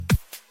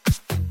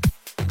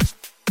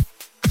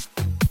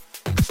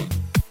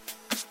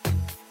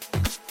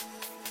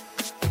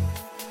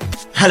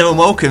Hello and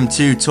welcome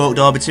to Talk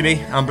Derby to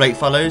Me. I'm Blake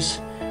Fallows.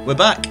 We're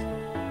back.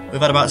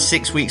 We've had about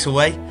 6 weeks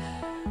away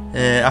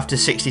after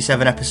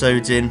 67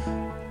 episodes in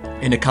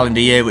a calendar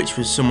year, which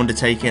was some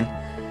undertaking.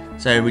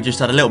 So we just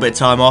had a little bit of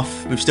time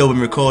off. We've still been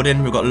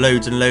recording. We've got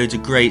loads and loads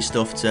of great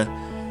stuff to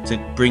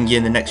bring you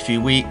in the next few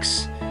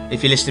weeks.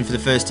 If you're listening for the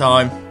first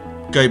time,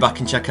 go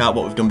back and check out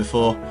what we've done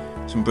before.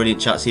 Some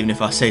brilliant chats, even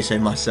if I say so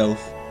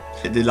myself.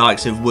 The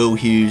likes of Will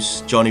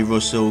Hughes, Johnny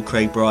Russell,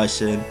 Craig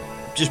Bryson.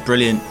 Just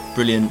brilliant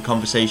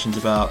conversations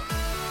about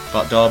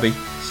Derby.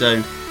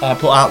 So I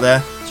put out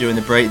there during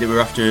the break that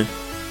we're after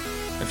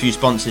a few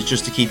sponsors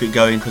just to keep it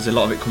going, because a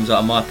lot of it comes out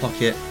of my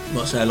pocket. I'm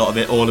not saying a lot of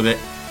it, all of it.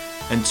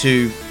 And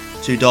two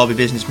Derby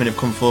businessmen have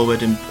come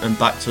forward and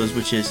backed us,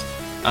 which is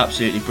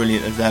absolutely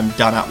brilliant of them.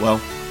 Dan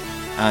Atwell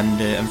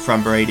and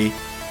Fran Brady.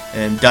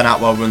 Dan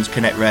Atwell runs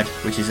Connect Red,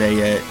 which is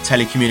a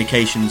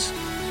telecommunications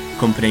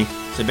company.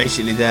 So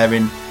basically they're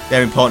in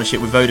partnership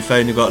with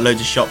Vodafone. They've got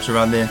loads of shops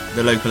around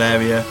the local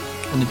area,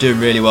 and they're doing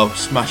really well,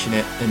 smashing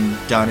it. And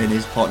Dan and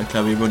his partner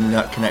Chloe running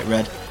that Connect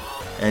Red,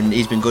 and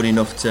he's been good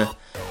enough to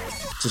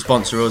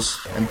sponsor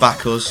us and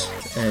back us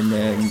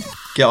and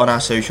get on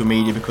our social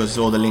media, because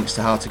all the links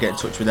to how to get in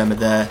touch with them are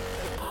there,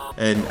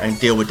 and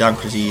deal with Dan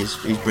because he's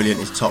brilliant,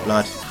 he's a top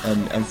lad.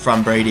 And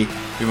Fran Brady,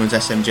 who runs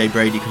SMJ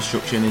Brady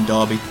Construction in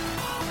Derby,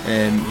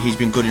 he's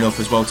been good enough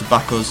as well to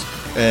back us.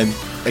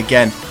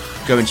 Again,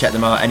 go and check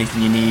them out,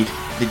 anything you need.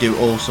 They do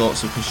all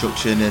sorts of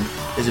construction, and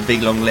there's a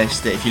big long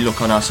list that if you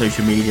look on our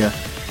social media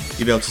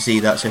you'll be able to see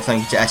that. So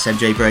thank you to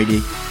SMJ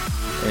Brady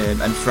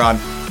and Fran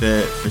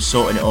for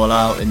sorting it all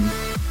out, and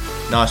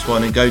nice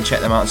one. And go and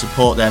check them out and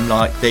support them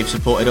like they've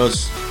supported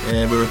us.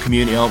 We're a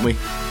community, aren't we?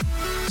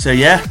 So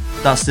yeah,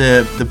 that's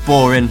the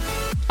boring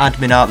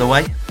admin out of the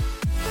way.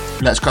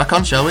 Let's crack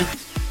on, shall we?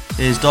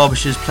 Here's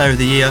Derbyshire's Player of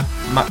the Year,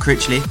 Matt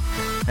Critchley,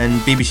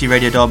 and BBC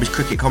Radio Derby's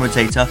cricket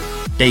commentator,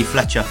 Dave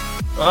Fletcher.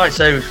 Alright,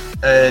 so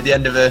the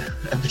end of a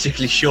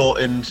particularly short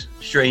and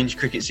strange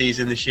cricket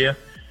season this year.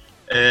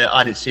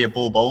 I didn't see a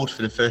ball bowled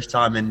for the first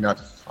time in, I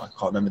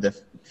can't remember the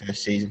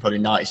first season, probably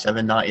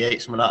 97,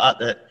 98, something like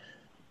that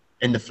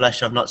in the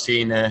flesh. I've not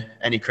seen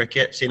any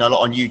cricket. Seen a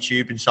lot on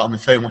YouTube and sat on my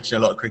phone watching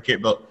a lot of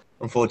cricket, but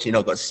unfortunately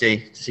not got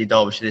to see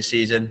Derbyshire this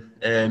season.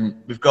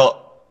 We've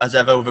got, as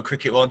ever with a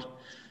cricket one,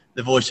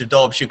 the voice of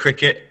Derbyshire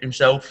cricket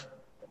himself,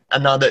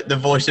 and now the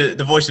voice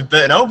of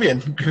Burton Albion.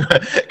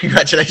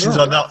 Congratulations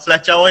on that,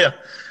 Fletch. How are you?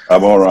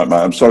 I'm all right, mate.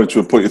 I'm sorry to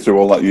have put you through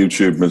all that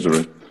YouTube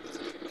misery.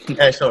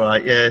 Yeah, it's all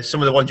right. Yeah,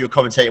 some of the ones you were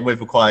commentating with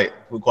were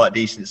quite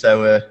decent,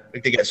 so we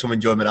did get some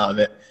enjoyment out of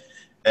it.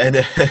 And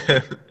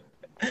the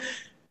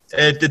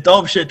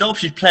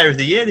Derbyshire's Player of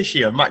the Year this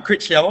year, Matt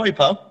Critchley. How are you,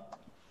 pal?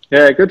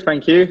 Yeah, good.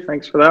 Thank you.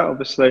 Thanks for that.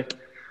 Obviously,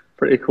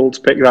 pretty cool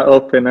to pick that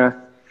up in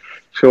a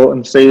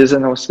shortened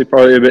season. Obviously,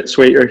 probably a bit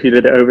sweeter if you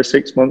did it over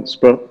 6 months.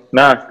 But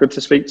good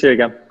to speak to you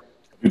again.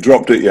 You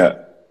dropped it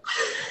yet?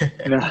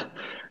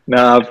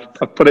 No,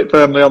 I've put it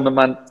firmly on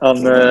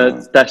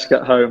the desk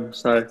at home,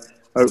 so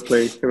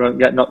hopefully it won't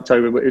get knocked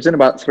over. But it was in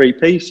about 3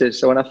 pieces,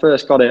 so when I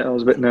first got it, I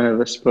was a bit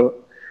nervous. But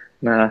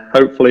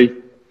hopefully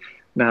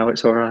now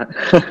it's all right.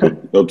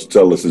 Not to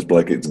tell listeners,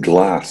 Blake, it's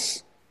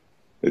glass.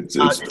 It's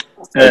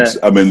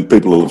I mean,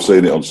 people will have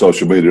seen it on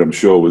social media, I'm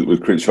sure,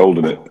 with Critch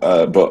holding it.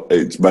 But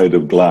it's made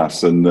of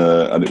glass, and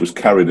it was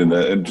carried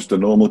in just a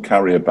normal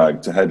carrier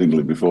bag to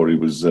Headingley before he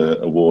was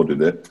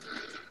awarded it.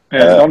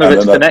 Yeah, none of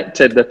it's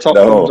connected. The top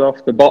comes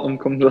off, the bottom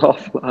comes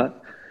off.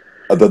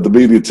 And then the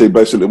media team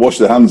basically washed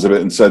their hands of it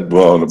and said,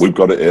 "Well, we've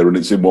got it here, and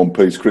it's in one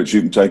piece. Critch,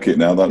 you can take it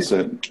now. That's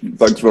it.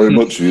 Thanks very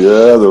much."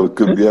 Yeah, they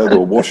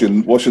were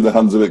washing their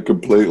hands of it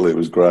completely. It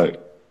was great.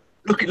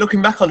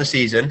 Looking back on the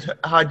season,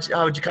 how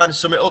would you kind of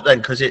sum it up then?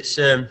 Because it's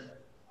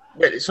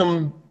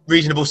some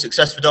reasonable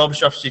success for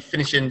Derbyshire, obviously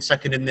finishing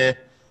second in the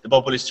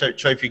Bob Willis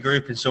Trophy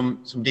group, and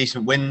some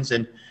decent wins.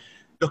 And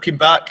looking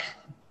back,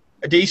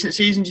 a decent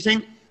season, do you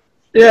think?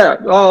 Yeah,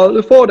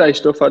 the 4-day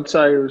stuff I'd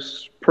say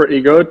was pretty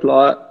good.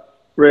 Like,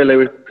 really,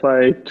 we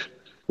played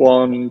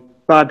one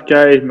bad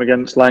game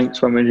against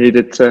Lancs when we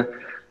needed to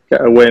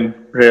get a win.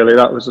 Really,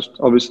 that was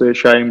obviously a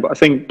shame. But I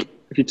think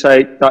if you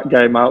take that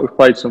game out, we've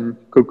played some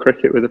good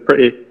cricket with a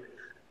pretty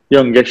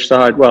youngish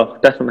side. Well,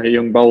 definitely a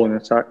young bowling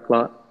attack.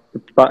 Like, the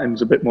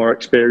batting's a bit more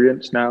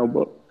experienced now.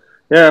 But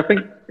yeah, I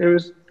think it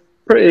was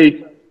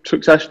pretty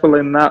successful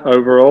in that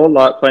overall.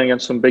 Like, playing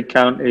against some big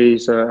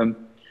counties. I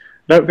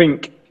don't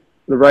think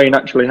the rain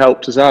actually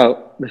helped us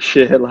out this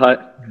year. Like,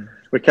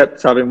 we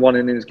kept having one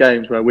innings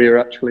games where we were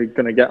actually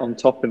going to get on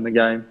top in the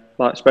game,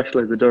 like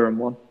especially the Durham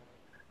one.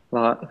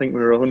 Like, I think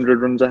we were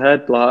 100 runs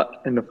ahead, like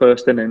in the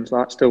first innings,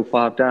 like still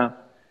 5 down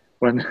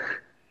when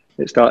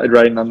it started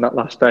raining on that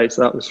last day.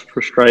 So that was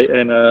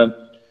frustrating.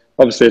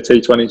 Obviously, the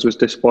T20s was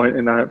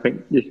disappointing. I don't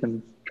think you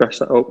can dress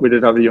that up. We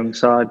did have a young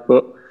side,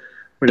 but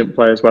we didn't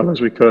play as well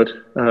as we could.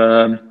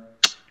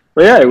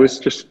 But yeah, it was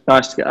just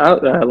nice to get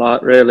out there,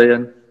 like, really.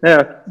 And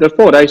yeah, the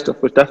 4-day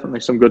stuff was definitely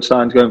some good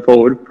signs going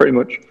forward. Pretty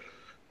much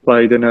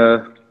played in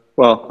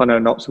I know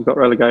Notts have got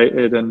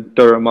relegated and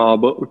Durham are,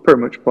 but we pretty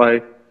much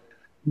play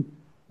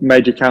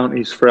major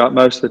counties throughout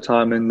most of the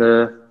time in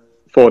the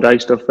 4-day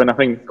stuff, and I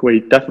think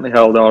we definitely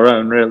held our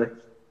own, really.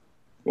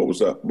 What was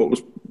that? What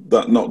was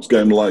that Notts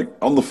game like?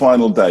 On the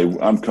final day,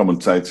 I'm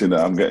commentating.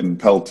 I'm getting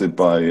pelted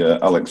by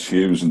Alex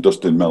Hughes and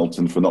Dustin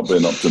Melton for not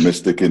being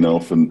optimistic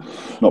enough and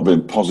not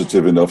being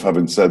positive enough,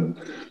 having said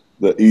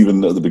that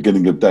even at the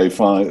beginning of day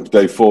 4,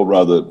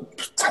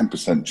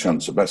 10%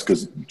 chance at best,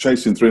 because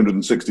chasing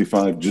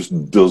 365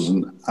 just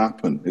doesn't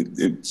happen.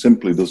 It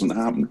simply doesn't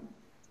happen.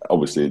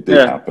 Obviously, it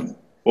did happen.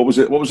 What was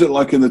it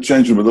like in the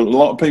changing room? A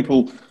lot of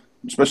people,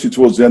 especially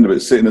towards the end of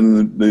it, sitting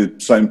in the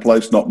same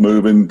place, not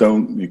moving.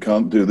 You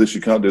can't do this, you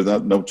can't do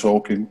that. No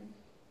talking.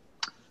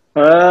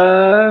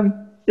 Yeah,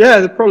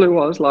 there probably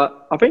was. Like,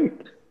 I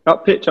think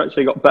that pitch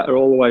actually got better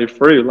all the way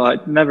through.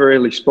 Like, never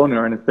really spun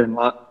or anything.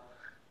 Like,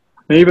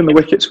 even the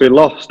wickets we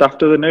lost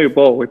after the new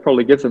ball, we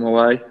probably give them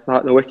away.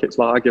 Like the wickets,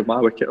 like I give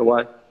my wicket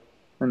away,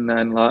 and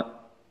then like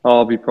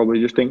Harvey probably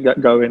just didn't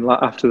get going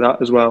like after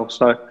that as well.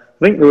 So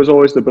I think there was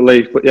always the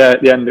belief, but yeah,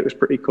 at the end it was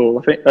pretty cool.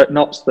 I think at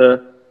Notts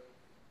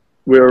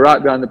we were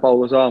right behind the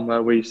bowler's arm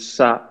where we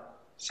sat.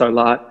 So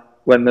like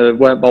when they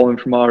weren't bowling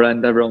from our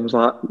end, everyone was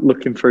like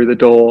looking through the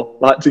door,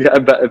 like to get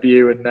a better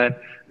view, and then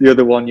the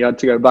other one you had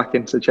to go back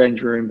into the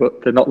changing room,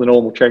 but they're not the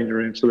normal changing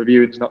room, so the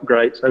viewing's not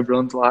great. So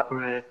everyone's like,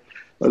 meh.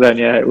 But then,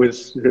 yeah, it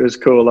was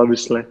cool,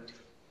 obviously.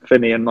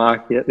 Finney and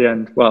Marky at the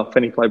end. Well,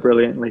 Finney played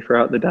brilliantly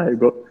throughout the day,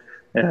 but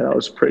yeah, that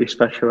was pretty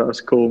special. That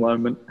was a cool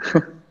moment.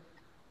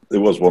 It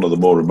was one of the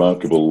more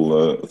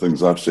remarkable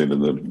things I've seen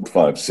in the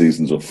 5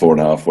 seasons or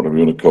 4.5, whatever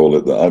you want to call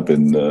it, that I've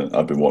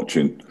been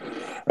watching.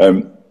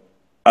 And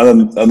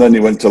then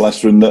you went to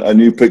Leicester and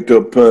you picked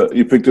up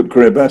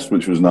career best,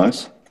 which was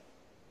nice.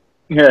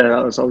 Yeah,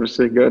 that was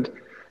obviously good.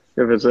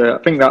 I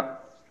think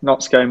that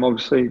Notts game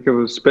obviously gave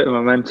us a bit of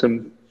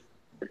momentum.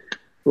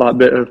 Like a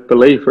bit of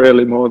belief,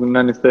 really, more than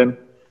anything.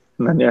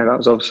 And then, yeah, that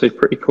was obviously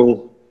pretty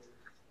cool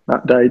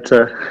that day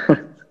to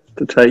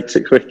take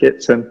 6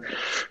 wickets. And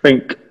I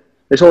think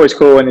it's always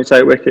cool when you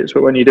take wickets,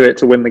 but when you do it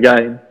to win the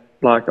game,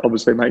 like,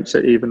 obviously makes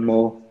it even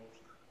more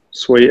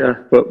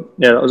sweeter. But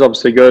yeah, that was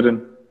obviously good.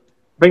 And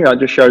I think that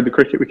just showed the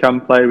cricket we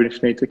can play. We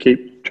just need to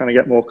keep trying to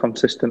get more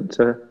consistent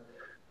to,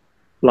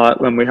 like,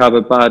 when we have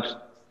a bad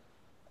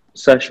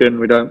session,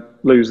 we don't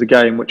lose the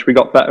game, which we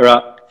got better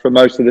at for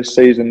most of this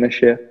season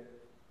this year.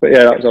 But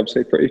yeah, that was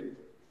obviously a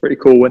pretty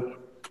cool win.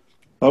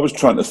 I was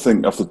trying to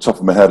think off the top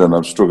of my head, and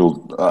I've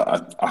struggled.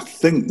 I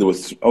think there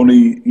was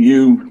only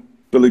you,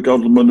 Billy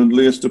Godleman, and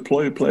Leas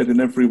Deploy who played in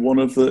every one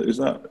of the. Is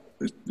that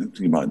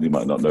you might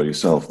not know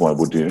yourself? Why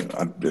would you?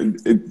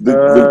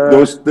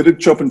 They did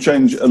chop and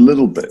change a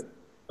little bit.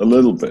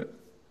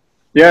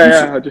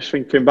 Yeah. I'm just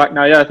thinking back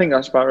now. Yeah, I think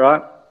that's about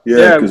right.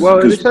 Yeah.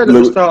 Well, they said at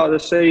the start of the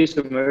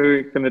season we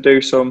were going to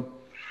do some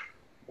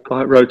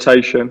like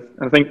rotation.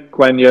 And I think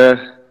when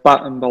you're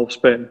bat and ball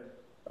spin,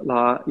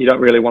 like you don't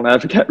really want to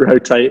ever get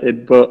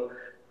rotated, but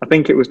I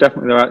think it was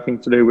definitely the right thing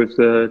to do with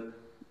the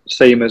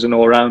seamers and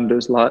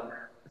all-rounders. Like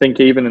I think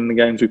even in the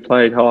games we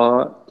played,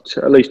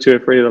 at least 2 or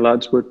 3 of the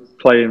lads were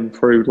playing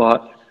through like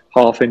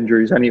half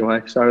injuries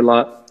anyway, so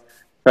like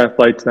fair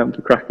play to them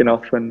for cracking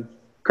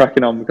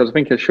on, because I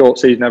think a short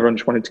season everyone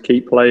just wanted to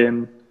keep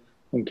playing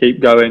and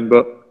keep going.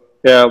 But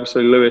yeah,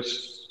 obviously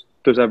Lewis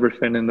does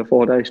everything in the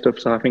 4-day stuff,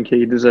 so I think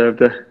he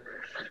deserved a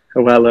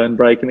well-earned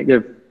break, and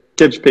it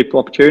gives people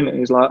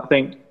opportunities. Like I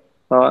think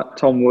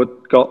Tom Wood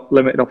got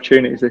limited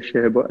opportunities this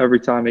year, but every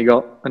time he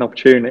got an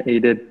opportunity, he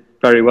did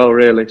very well,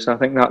 really. So I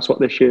think that's what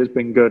this year's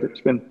been good.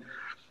 It's been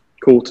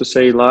cool to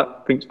see. Like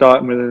I think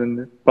starting with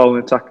the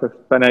bowling attack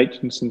of Ben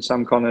Aitchison,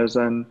 Sam Connors,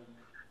 and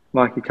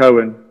Mikey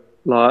Cohen.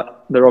 Like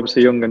they're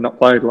obviously young and not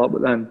played a lot,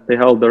 but then they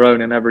held their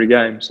own in every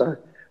game. So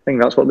I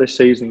think that's what this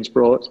season's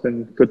brought. It's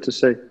been good to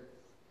see.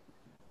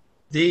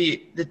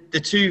 The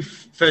 2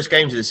 first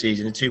games of the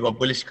season, the 2 Rob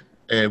Willis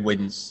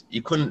wins,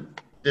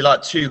 they're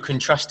like 2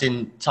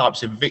 contrasting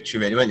types of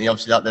victory, really, weren't they?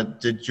 Obviously, like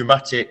the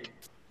dramatic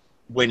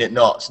win at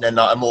Notts, and then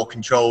like a more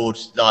controlled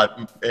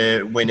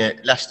win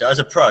at Leicester. As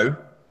a pro,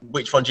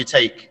 which one do you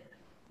take?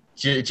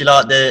 Do you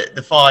like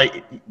the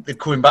fight, the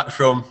coming back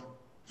from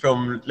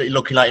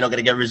looking like you're not going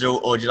to get a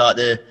result, or do you like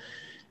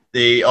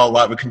the oh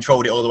right, we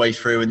controlled it all the way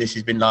through, and this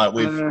has been like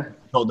we've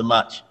controlled the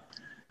match?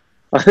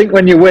 I think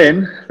when you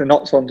win, the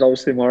Notts one's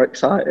obviously more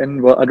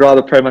exciting, but I'd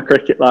rather play my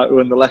cricket like we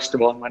won the Leicester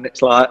one, when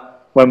it's like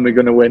when we're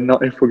going to win,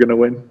 not if we're going to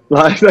win.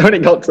 Like, they only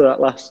got to that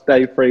last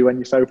day 3 when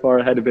you're so far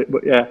ahead of it.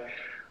 But yeah,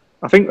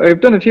 I think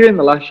we've done a few in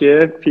the last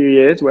few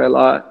years where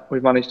like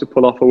we've managed to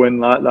pull off a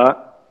win like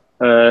that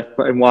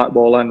in white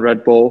ball and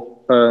red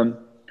ball. So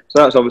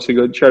that's obviously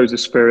good, shows the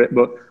spirit.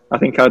 But I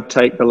think I'd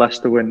take the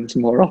Leicester wins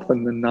more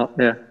often than not.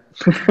 Yeah,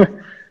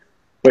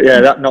 but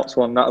yeah, that Notts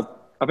one, I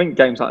think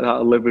games like that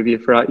will live with you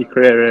throughout your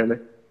career, really.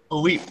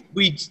 Well, we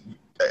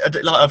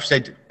like I've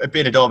said,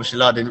 being a Derbyshire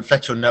lad, and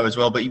Fletcher will know as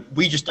well, but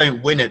we just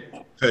don't win at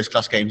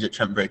first-class games at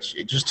Trent Bridge.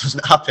 It just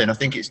doesn't happen. I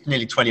think it's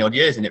nearly 20-odd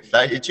years, isn't it?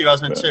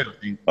 2002, I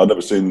think. I've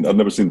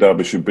never seen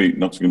Derbyshire beat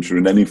Nottinghamshire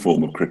in any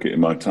form of cricket in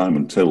my time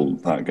until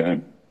that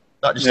game.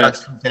 That just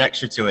adds something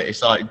extra to it.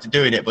 It's like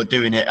doing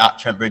it at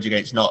Trent Bridge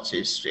against Notts.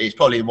 It's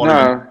probably one of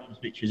the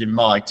best pictures in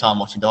my time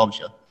watching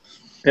Derbyshire.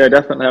 Yeah,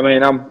 definitely. I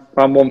mean, I'm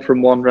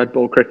 1-from-1 Red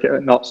Bull cricket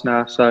at Notts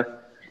now, so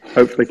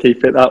hopefully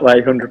keep it that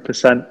way,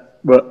 100%.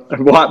 But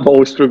White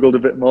Ball struggled a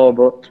bit more,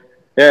 but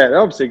yeah, they're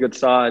obviously a good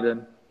side,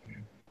 and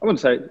I wouldn't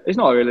say it's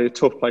not really a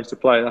tough place to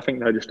play. I think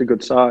they're just a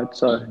good side,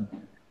 so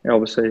it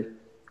obviously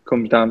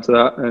comes down to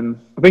that. And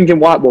I think in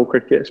White Ball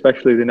cricket,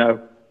 especially, they know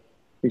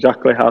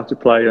exactly how to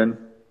play and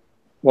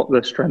what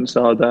the strengths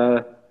are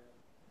there.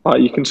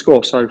 Like, you can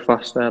score so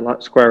fast there,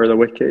 like square of the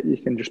wicket. You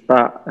can just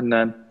bat, and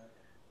then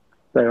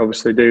they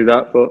obviously do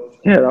that. But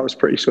yeah, that was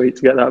pretty sweet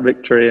to get that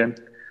victory. And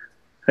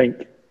I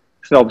think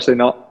it's obviously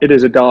not. It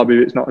is a derby.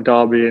 But it's not a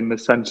derby in the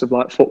sense of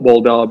like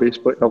football derbies,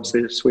 but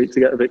obviously it's sweet to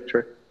get a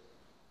victory.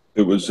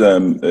 It was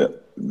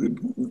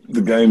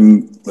the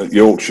game at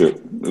Yorkshire.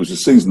 It was a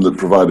season that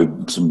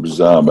provided some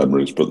bizarre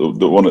memories, but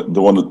the one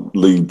at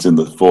Leeds in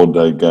the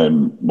 4-day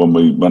game when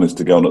we managed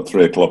to go on at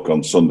 3:00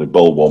 on Sunday,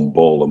 bowl one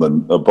ball and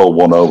then bowl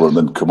one over and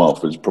then come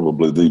off is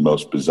probably the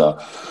most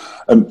bizarre.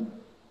 And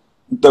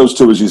those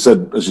two, as you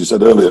said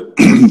earlier,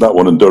 that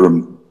one and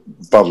Durham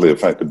badly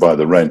affected by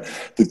the rain.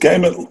 The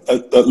game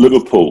at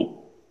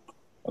Liverpool,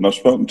 and I've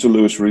spoken to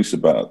Lewis Rees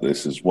about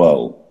this as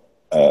well.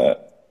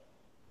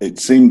 It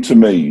seemed to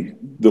me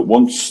that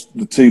once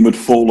the team had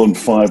fallen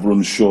 5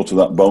 runs short of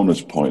that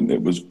bonus point,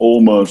 it was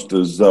almost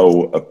as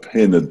though a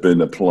pin had been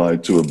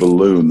applied to a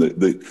balloon.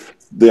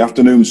 The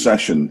afternoon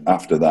session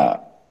after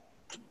that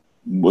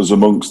was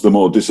amongst the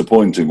more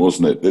disappointing,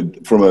 wasn't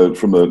it? From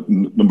a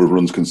number of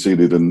runs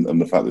conceded and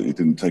the fact that you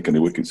didn't take any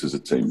wickets as a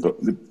team. But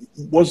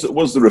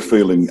was there a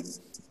feeling,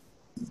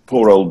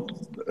 poor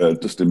old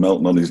Dustin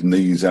Melton on his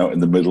knees out in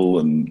the middle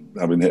and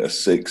having hit a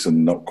 6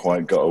 and not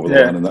quite got over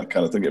the line and that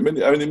kind of thing? I mean,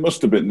 it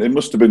must have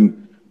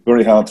been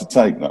very hard to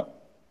take that.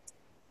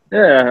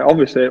 Yeah,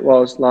 obviously it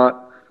was. Like,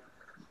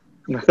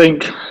 I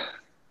think,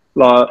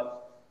 like,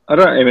 I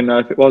don't even know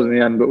if it was in the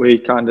end, but we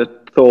kind of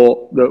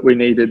thought that we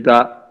needed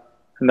that,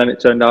 and then it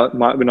turned out it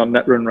might have been on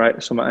net run rate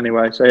or something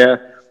anyway. So yeah,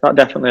 that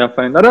definitely I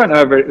found. I don't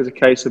know if it was a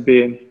case of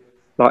being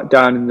like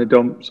down in the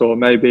dumps or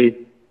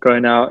maybe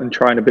going out and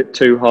trying a bit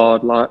too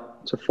hard, like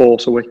to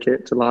force a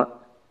wicket to like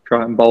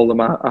try and bowl them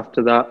out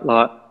after that.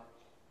 Like,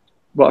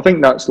 but I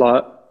think that's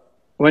like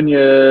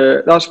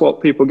that's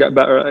what people get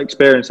better at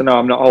experience. I know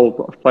I'm not old,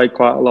 but I've played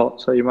quite a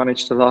lot, so you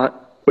manage to like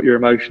put your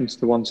emotions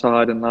to one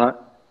side and like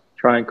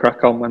try and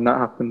crack on when that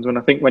happens. And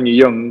I think when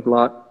you're young,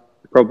 like,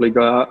 you probably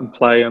go out and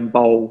play and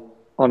bowl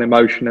on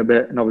emotion a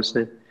bit, and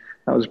obviously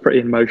that was a pretty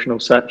emotional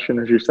section,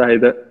 as you say,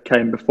 that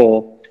came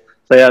before.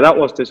 So yeah, that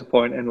was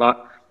disappointing. Like,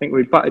 I think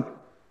we batted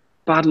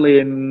badly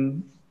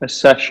in a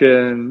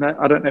session.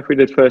 I don't know if we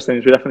did first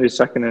innings, we definitely did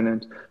second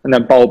innings, and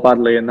then bowled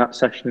badly in that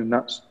session, and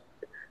that's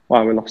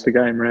why we lost the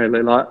game,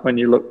 really. Like, when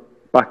you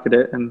look back at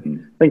it,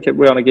 and I think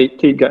we want to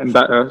keep getting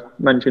better. I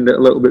mentioned it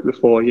a little bit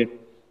before. You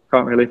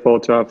can't really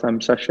afford to have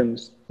them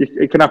sessions.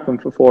 It can happen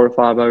for 4 or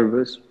 5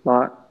 overs.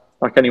 Like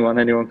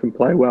anyone can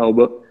play well,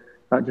 but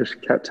that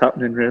just kept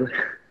happening, really.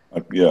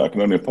 Yeah, I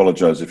can only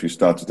apologise if you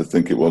started to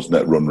think it was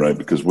net run rate,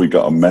 because we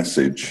got a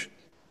message.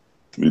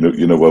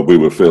 You know where we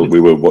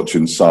were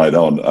watching Side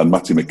On, and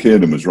Matty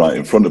McKiernan was right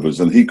in front of us,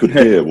 and he could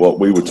hear what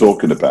we were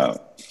talking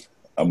about.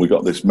 And we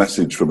got this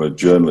message from a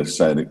journalist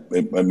saying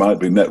it might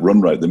be net run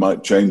rate. They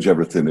might change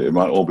everything. It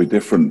might all be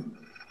different.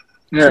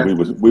 Yeah.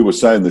 So we were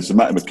saying this, and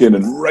Matty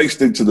McKiernan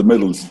raced into the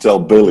middle to tell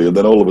Billy, and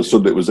then all of a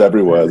sudden it was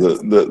everywhere.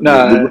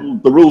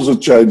 The rules have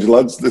changed,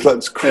 lads.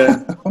 Let's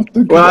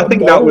Well, I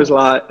think that was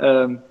like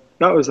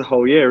that was the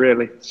whole year,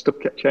 really. Stuff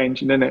kept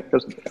changing, didn't it?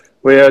 Because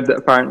we heard that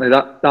apparently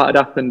that had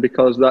happened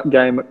because that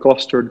game at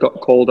Gloucester had got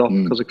called off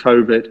because of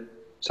COVID.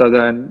 So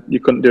then you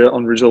couldn't do it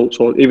on results,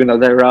 or even though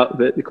they were out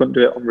of it, you couldn't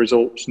do it on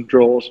results and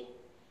draws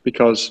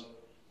because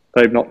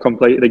they've not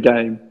completed a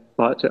game.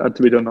 Like, it had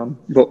to be done on.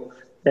 But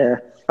yeah,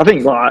 I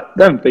think like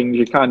them things,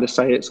 you kind of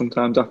say it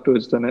sometimes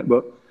afterwards, don't it?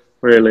 But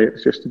really,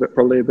 it's just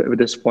probably a bit of a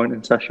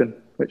disappointing session,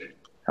 which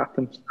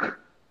happens.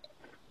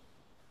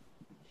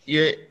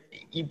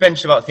 You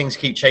mentioned about things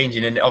keep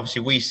changing, and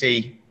obviously we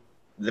see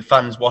the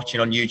fans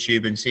watching on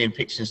YouTube and seeing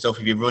pictures and stuff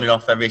of you running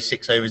off every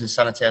 6 overs and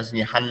sanitising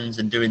your hands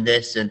and doing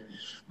this, and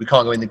we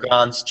can't go in the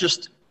grounds.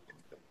 Just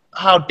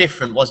how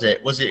different was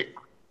it? Was it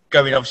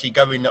going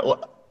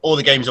all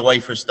the games away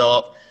for a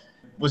start?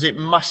 Was it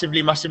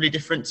massively, massively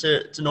different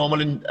to normal,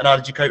 and how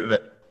did you cope with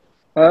it?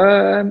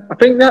 I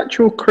think the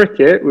actual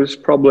cricket was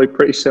probably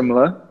pretty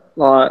similar,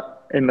 like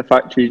in the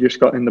fact you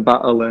just got in the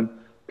battle and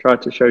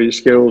tried to show your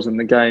skills in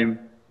the game,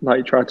 like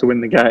you tried to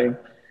win the game.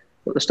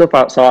 But the stuff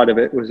outside of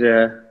it was,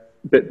 a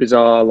bit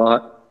bizarre.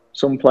 Like,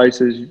 some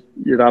places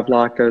you'd have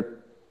like a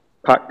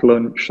packed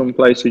lunch, some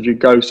places you'd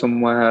go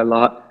somewhere,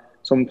 like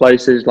some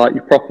places like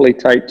you properly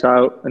taped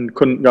out and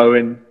couldn't go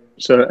in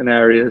certain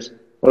areas.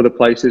 Other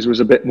places was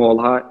a bit more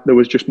like there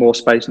was just more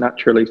space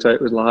naturally, so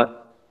it was like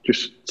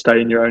just stay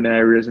in your own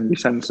areas and be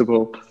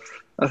sensible.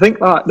 I think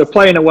like the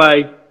playing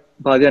away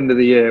by the end of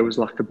the year was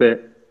like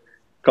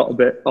got a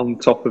bit on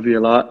top of you,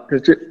 like,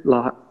 cause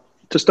like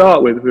to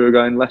start with we were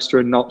going Leicester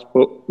and Notts,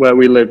 but where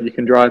we live you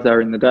can drive there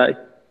in the day,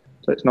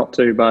 so it's not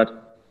too bad.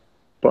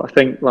 But I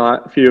think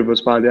like a few of us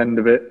by the end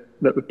of it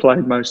that we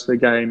played most of the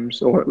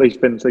games, or at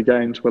least been to the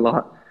games, were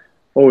like,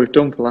 all we've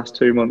done for the last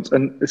 2 months,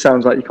 and it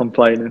sounds like you're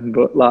complaining,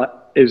 but like,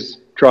 is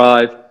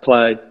drive,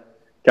 play,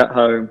 get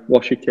home,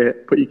 wash your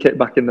kit, put your kit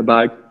back in the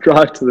bag,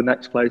 drive to the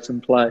next place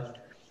and play.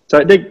 So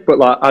it did, but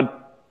like, I'd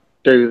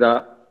do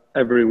that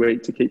every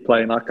week to keep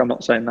playing. Like, I'm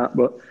not saying that,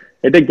 but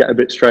it did get a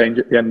bit strange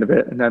at the end of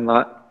it. And then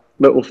like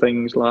little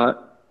things like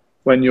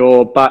when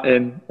you're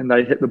batting and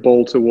they hit the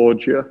ball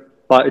towards you,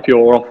 like if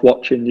you're off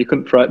watching, you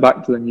couldn't throw it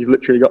back to them. You've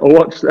literally got to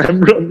watch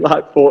them run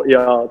like 40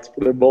 yards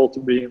for the ball to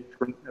be in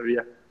front of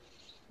you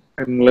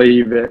and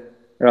leave it.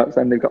 Right,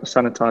 then they've got to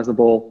sanitize the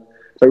ball.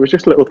 So it was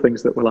just little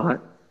things that were like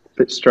a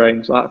bit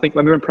strange. Like, I think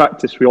when we were in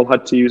practice, we all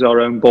had to use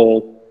our own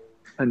ball,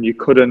 and you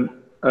couldn't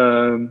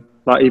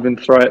like even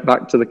throw it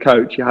back to the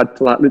coach. You had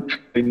to like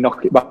literally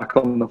knock it back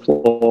on the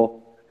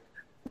floor,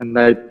 and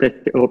they'd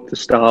pick it up to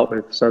start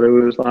with. So there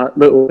was like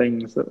little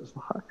things that was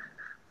like,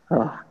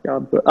 oh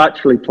God. But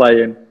actually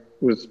playing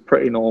was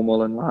pretty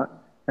normal and like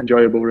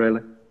enjoyable,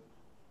 really.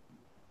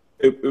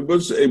 It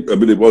was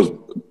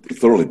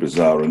thoroughly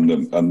bizarre,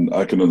 and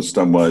I can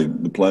understand why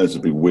the players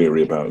would be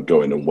weary about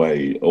going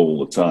away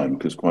all the time,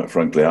 because quite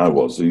frankly I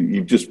was.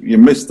 You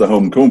miss the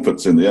home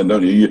comforts in the end,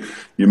 don't you?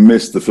 You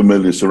miss the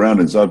familiar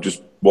surroundings. I've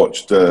just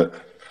watched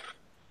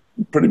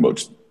pretty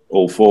much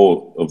all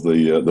 4 of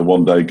the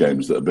one-day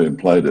games that are being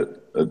played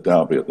at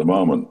Derby at the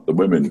moment, the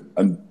women,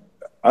 and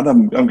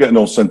I'm getting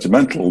all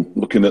sentimental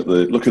looking at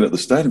the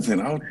stadium,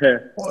 thinking,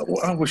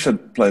 I wish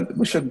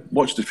I'd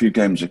watched a few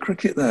games of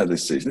cricket there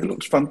this season. It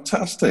looks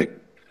fantastic,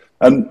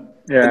 and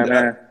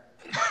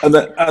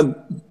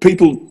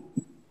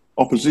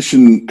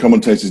opposition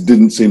commentators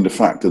didn't seem to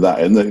factor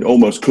that in. They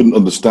almost couldn't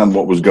understand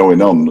what was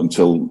going on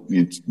until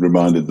you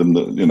reminded them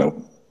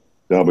that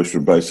Derbyshire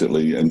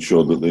basically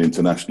ensured that the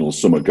international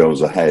summer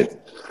goes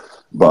ahead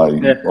by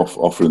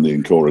offering the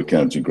Ancora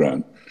County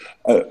ground.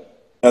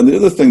 And the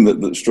other thing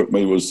that struck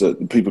me was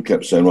that people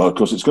kept saying, well, of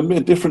course, it's going to be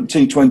a different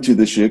T20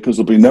 this year because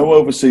there'll be no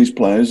overseas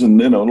players,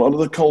 and a lot of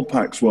the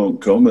Colpacks won't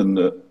come. And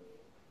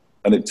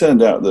it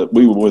turned out that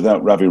we were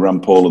without Ravi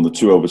Rampal and the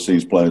 2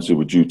 overseas players who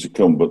were due to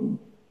come. But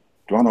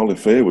Dwan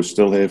Olivier was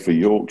still here for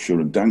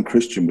Yorkshire, and Dan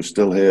Christian was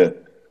still here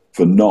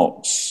for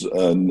Notts.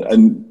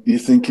 And you're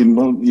thinking,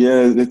 well,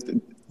 yeah,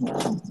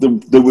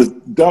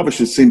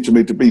 Derbyshire seemed to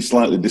me to be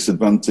slightly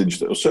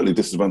disadvantaged, or certainly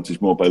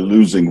disadvantaged more by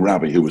losing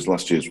Ravi, who was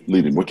last year's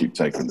leading wicket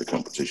taker in the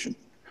competition.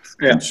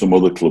 Yeah. And some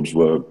other clubs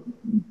were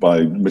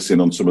by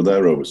missing on some of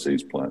their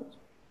overseas players.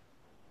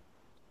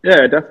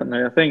 Yeah,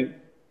 definitely. I think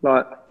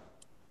like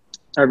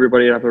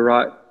everybody have a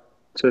right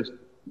to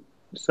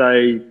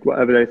say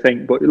whatever they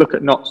think, but you look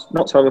at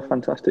Notts have a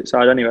fantastic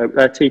side anyway.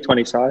 Their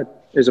T20 side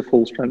is a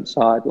full strength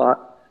side. Like,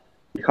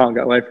 you can't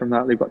get away from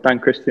that. They've got Dan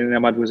Christian and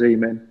Ahmad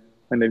Wasim in.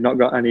 And they've not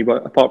got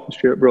anybody, apart from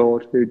Stuart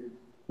Broad, who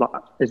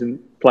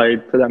isn't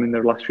played for them in the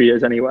last few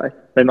years anyway.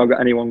 They've not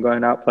got anyone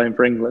going out playing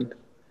for England.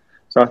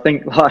 So I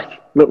think like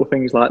little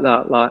things like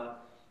that, like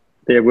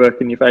they work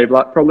in your favour.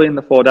 Like probably in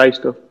the 4-day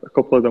stuff, a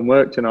couple of them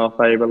worked in our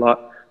favour. Like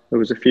there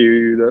was a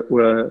few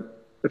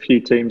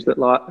teams that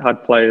like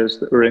had players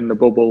that were in the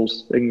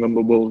bubbles, England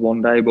bubbles,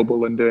 1-day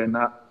bubble, and doing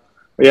that.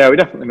 But yeah, we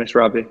definitely miss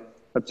Ravi,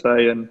 I'd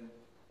say, and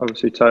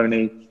obviously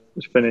Tony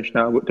was finished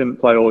now, but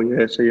didn't play all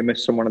year, so you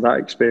missed someone of that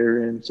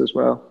experience as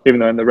well. Even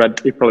though in the red,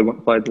 he probably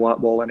wouldn't have played the white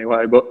ball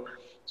anyway, but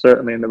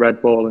certainly in the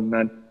red ball. And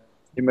then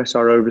you miss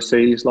our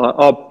overseas. Like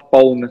our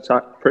bowling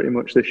attack pretty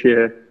much this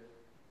year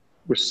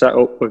was set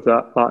up with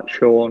that, like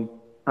Sean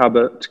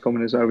Abbott to come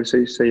in as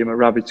overseas teamer,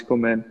 Ravi to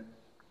come in,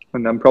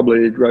 and then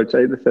probably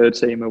rotate the third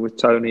teamer with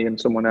Tony and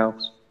someone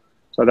else.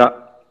 So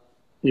that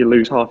you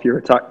lose half your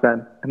attack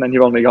then, and then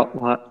you've only got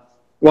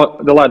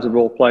the lads have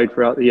all played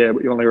throughout the year,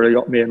 but you only really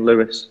got me and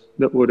Lewis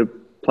that would have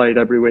played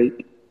every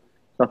week.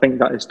 So I think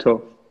that is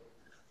tough,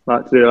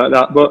 like to do like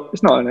that. But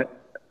it's not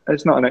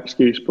an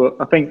excuse. But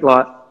I think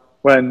like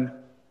when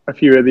a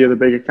few of the other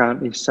bigger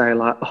counties say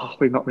like, oh,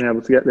 we've not been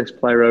able to get this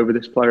player over,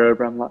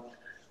 I'm like,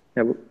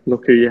 yeah, but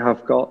look who you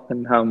have got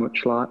and how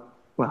much like,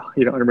 well,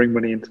 you don't want to bring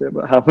money into it,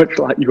 but how much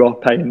like you are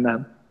paying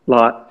them.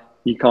 Like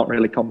you can't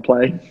really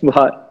complain.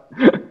 Like,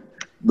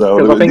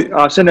 no, I think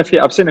I've seen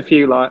a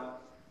few like.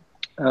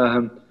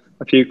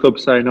 A few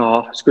clubs saying,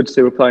 oh, it's good to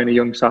see we're playing a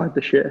young side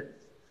this year.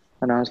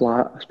 And I was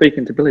like,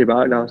 speaking to Billy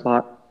about it, I was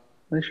like,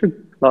 they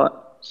should like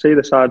see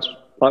the sides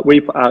like we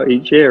put out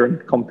each year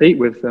and compete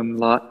with them.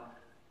 Like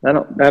they're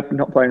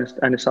not playing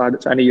any side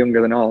that's any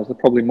younger than ours. They're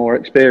probably more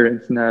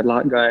experienced, and they're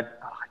like going,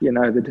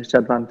 oh, the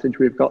disadvantage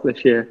we've got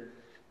this year.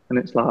 And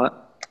it's like,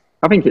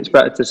 I think it's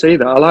better to see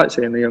that. I like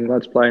seeing the young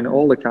lads playing at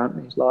all the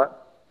counties. Like,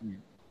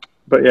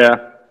 but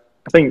yeah,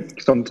 I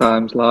think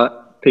sometimes like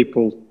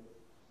people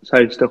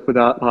say stuff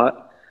without like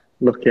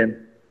looking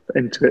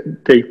into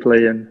it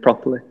deeply and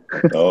properly.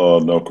 Oh,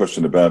 no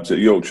question about it.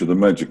 Yorkshire, the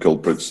major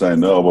culprits,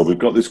 saying, "Oh, well, we've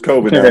got this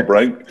COVID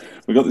outbreak.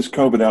 We've got this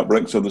COVID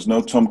outbreak, so there's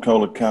no Tom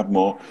Cole at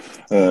Cadmore."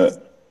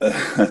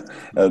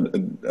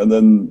 and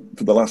then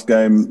for the last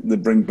game, they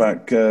bring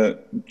back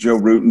Joe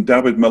Root and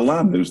David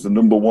Milan, who's the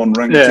number one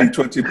ranked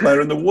T20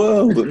 player in the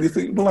world. And you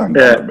think, well, hang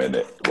on a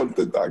minute.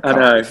 I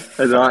know. It's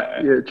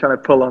like you're trying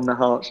to pull on the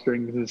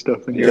heartstrings and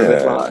stuff, and you're a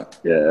bit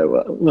like,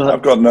 well.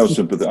 I've got no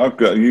sympathy.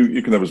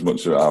 You can have as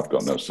much as I've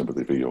got no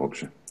sympathy for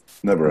Yorkshire.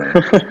 Never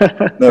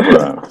have.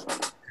 Never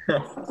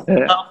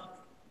have.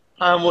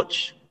 How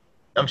much?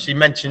 Obviously,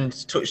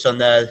 touched on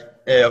there.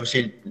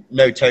 Obviously,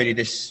 no Tony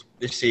this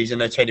season,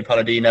 no Tony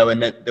Palladino,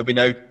 and there'll be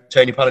no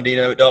Tony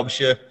Palladino at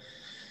Derbyshire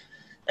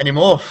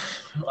anymore.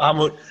 How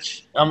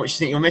much do you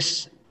think you'll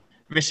miss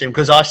him?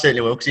 Because I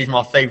certainly will, because he's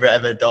my favourite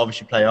ever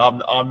Derbyshire player.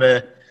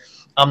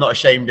 I'm not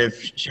ashamed of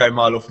showing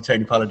my love for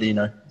Tony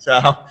Palladino. So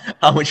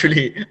how much will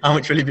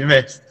he be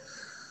missed?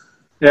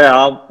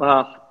 Yeah,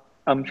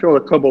 I'm sure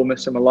the club will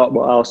miss him a lot,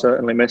 but I'll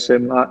certainly miss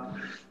him. Like,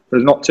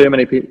 there's not too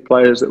many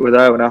players that were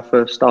there when I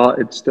first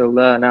started still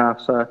there now.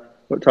 So,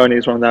 but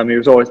Tony's one of them. He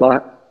was always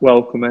like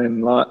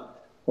welcoming, like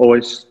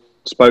always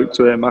spoke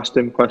to him, asked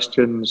him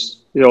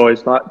questions. He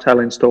always like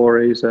telling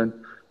stories, and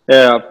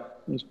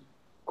he's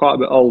quite a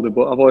bit older,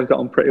 but I've always got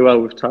on pretty well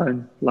with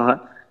Tony. Like,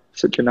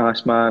 such a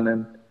nice man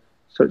and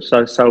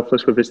so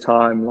selfless with his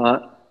time.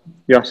 Like,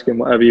 you ask him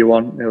whatever you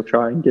want, he'll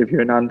try and give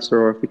you an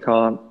answer, or if he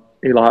can't,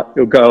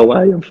 he'll go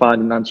away and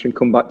find an answer and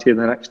come back to you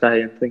the next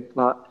day and think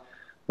like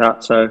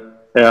that. So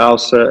I'll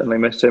certainly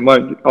miss him.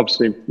 Won't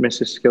obviously miss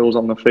his skills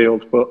on the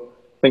field, but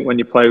I think when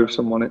you play with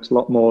someone, it's a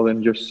lot more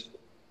than just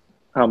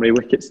how many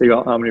wickets they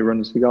got, how many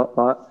runs they got.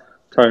 Like,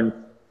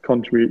 Tone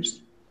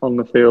contributes on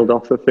the field,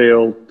 off the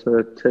field,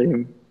 to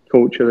team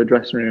culture, the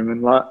dressing room,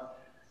 and like,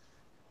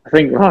 I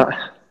think like,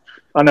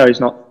 I know he's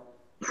not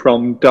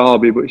from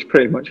Derby, but he's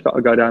pretty much got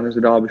to go down as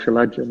a Derbyshire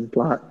legend.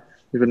 Like,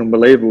 it's been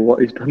unbelievable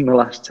what he's done the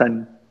last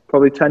 10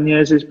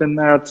 years he's been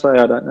there, I'd say.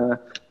 I don't know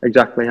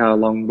exactly how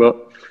long,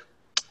 but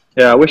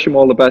I wish him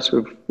all the best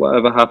with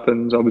whatever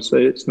happens.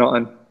 Obviously, it's not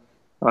an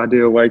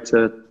ideal way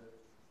to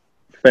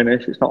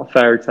finish. It's not a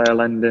fairy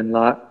tale ending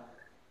like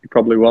you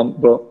probably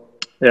want, but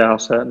I'll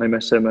certainly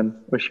miss him and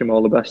wish him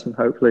all the best, and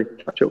hopefully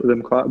catch up with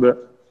him quite a bit.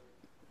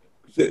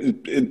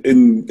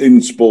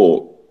 In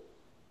sport,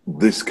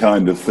 this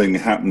kind of thing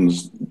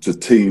happens to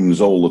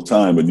teams all the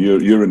time, and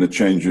you're in a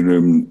changing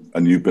room,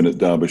 and you've been at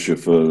Derbyshire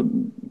for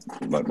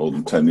like more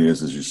than 10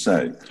 years, as you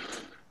say.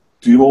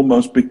 Do you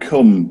almost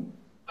become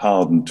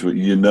hardened to it?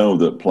 You know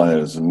that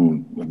players,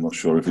 I'm not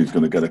sure if he's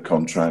going to get a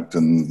contract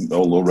and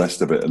all the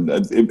rest of it, and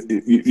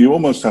you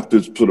almost have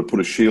to sort of put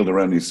a shield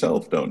around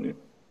yourself, don't you?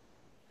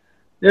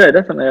 Yeah,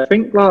 definitely. I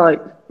think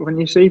like when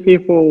you see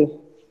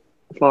people,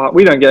 like,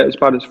 we don't get it as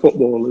bad as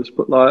footballers,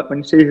 but like when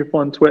you see people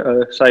on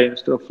Twitter saying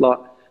stuff like,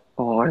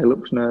 "Oh, he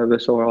looks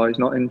nervous," or "Oh, he's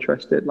not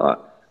interested," like,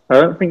 I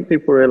don't think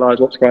people realise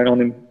what's going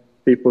on in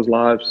people's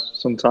lives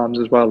sometimes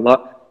as well. Like,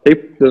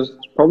 there's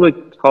probably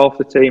half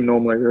the team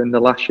normally are in the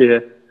last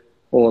year,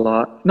 or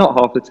like not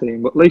half the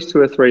team, but at least 2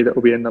 or 3 that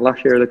will be in the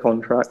last year of the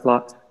contract.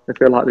 Like, they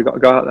feel like they've got to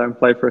go out there and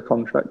play for a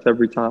contract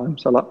every time.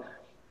 So like,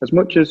 as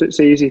much as it's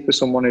easy for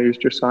someone who's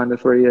just signed a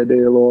 3-year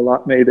deal, or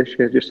like me this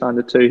year just signed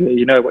a 2-year,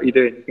 you know what you're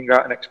doing, you can go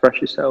out and express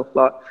yourself.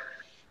 Like,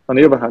 on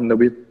the other hand, there'll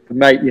be the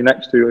mate you're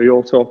next to who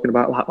you're talking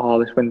about, like,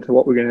 "Oh, this winter,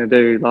 what we're going to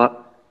do? Like,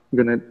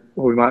 we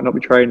might not be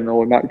training, or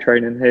we might be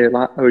training here.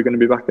 Like, are we going to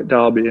be back at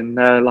Derby?" And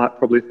they're like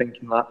probably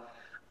thinking like,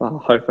 "Oh,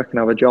 I hope I can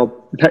have a job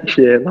next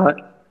year." Like,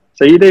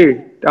 so you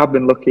do. I've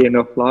been lucky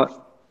enough. Like,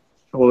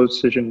 all the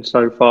decisions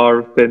so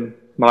far have been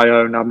my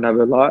own. I've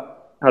never like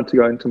had to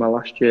go into my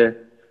last year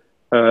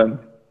and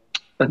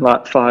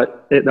like fight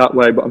it that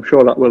way. But I'm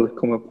sure that will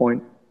come a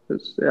point.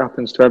 It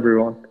happens to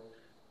everyone.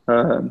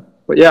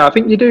 But I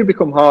think you do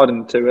become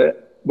hardened to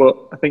it. But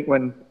I think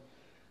when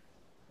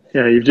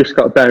you've just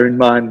got to bear in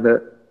mind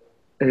that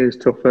it is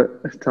tough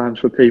at times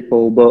for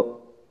people. But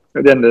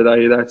at the end of the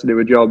day, you're there to do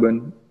a job,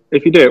 and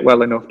if you do it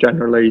well enough,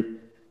 generally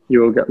you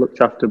will get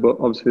looked after. But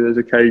obviously, there's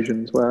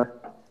occasions where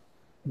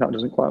that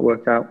doesn't quite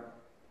work out.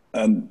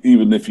 And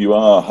even if you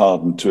are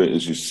hardened to it,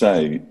 as you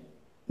say,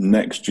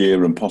 next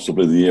year and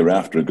possibly the year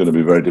after are going to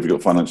be very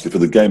difficult financially for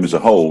the game as a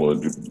whole.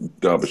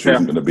 Derbyshire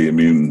isn't going to be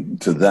immune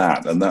to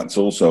that, and that's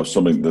also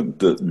something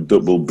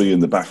that will be in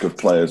the back of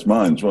players'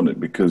 minds, won't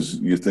it? Because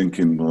you're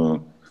thinking,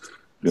 well,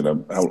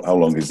 how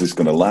long is this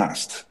going to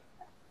last?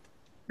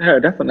 Yeah,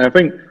 definitely. I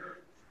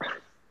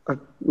think,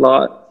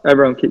 like,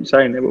 everyone keeps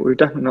saying it, but we've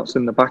definitely not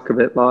seen the back of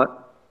it. Like,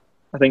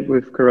 I think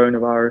with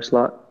coronavirus,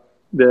 like,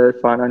 the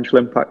financial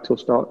impact will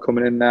start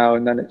coming in now,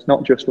 and then it's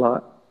not just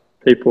like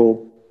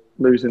people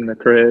losing their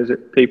careers.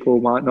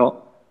 People might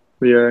not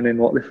be earning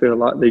what they feel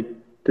like they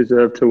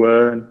deserve to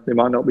earn. They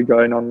might not be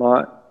going on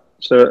like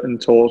certain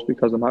tours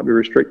because there might be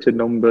restricted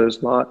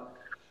numbers, like,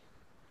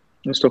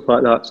 and stuff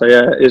like that. So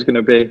it is going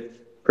to be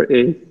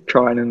pretty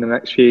trying in the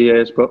next few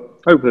years, but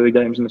hopefully the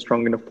game's in a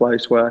strong enough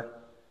place where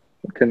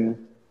it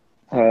can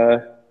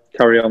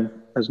carry on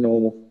as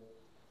normal.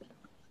 Do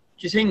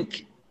you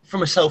think,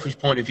 from a selfish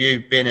point of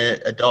view, being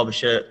a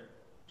Derbyshire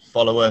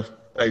follower,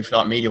 both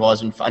like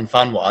media-wise and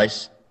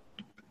fan-wise,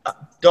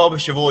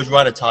 Derbyshire have always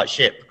run a tight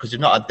ship because they've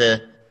not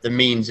had the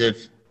means of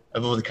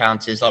of other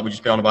counties, like we've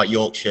just been on about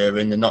Yorkshire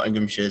and the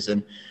Nottinghamshires,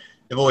 and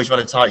they've always run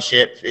a tight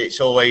ship.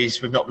 It's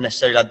always, we've not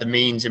necessarily had the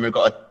means, and we've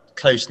got a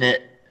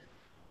close-knit,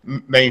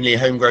 mainly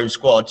homegrown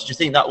squad. Do you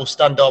think that will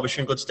stand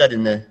Derbyshire in good stead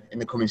in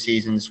the coming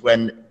seasons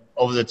when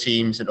other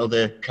teams and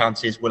other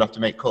counties will have to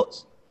make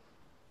cuts?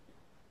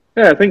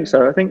 Yeah, I think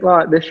so. I think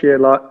like this year,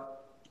 like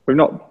we've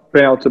not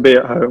been able to be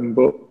at home,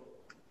 but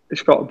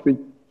it's got to be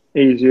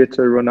easier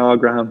to run our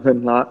ground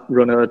than like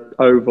run a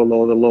Oval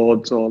or the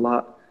Lords or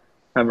like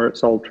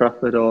Emirates, Old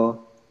Trafford or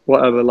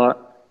whatever. Like,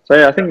 so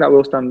yeah, I think that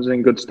will stand us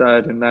in good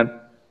stead. And then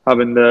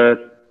having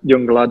the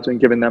younger lads and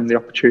giving them the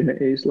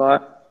opportunities,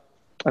 like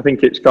I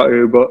think it's got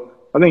to. But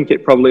I think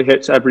it probably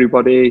hits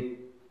everybody.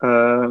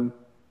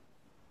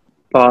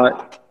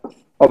 Like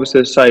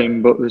obviously the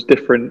same, but there's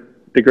different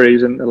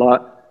degrees, and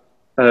like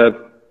I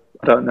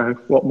don't know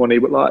what money,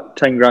 but like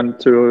 10 grand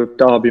to a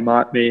Derby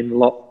might mean a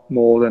lot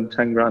more than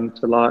 10 grand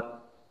to like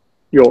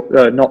York,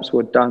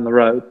 Knotswood down the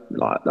road.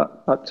 Like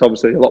that's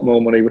obviously a lot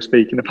more money we're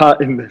speaking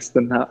about in this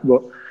than that.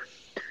 But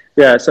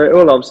yeah, so it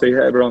will obviously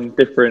hit everyone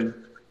different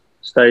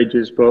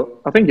stages, but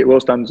I think it will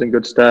stand us in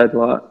good stead.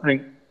 Like I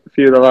think a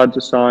few of the lads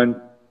have signed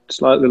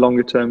slightly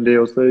longer term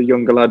deals, the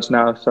younger lads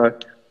now, so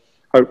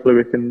hopefully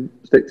we can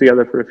stick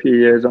together for a few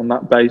years on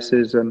that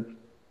basis. And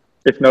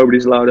if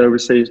nobody's allowed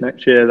overseas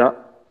next year, that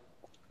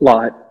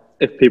like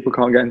if people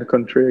can't get in the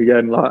country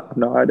again, like I've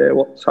no idea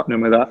what's happening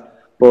with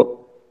that. But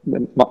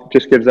it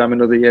just gives them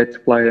another year to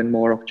play and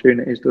more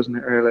opportunities, doesn't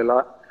it? Really,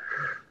 like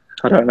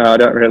I don't know. I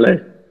don't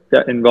really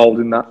get involved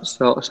in that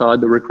sort of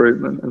side, the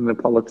recruitment and the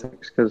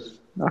politics, because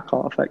I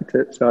can't affect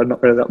it. So I'm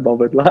not really that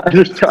bothered. Like I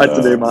just tried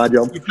to do my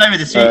job. You play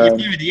with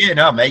the year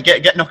now, mate.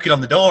 Get knocking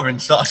on the door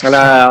and start. And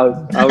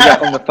I'll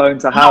get on the phone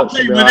to House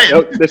and be like,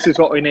 "Look, this is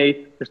what we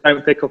need. Just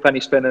don't pick up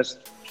any spinners.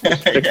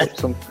 Just pick up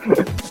some."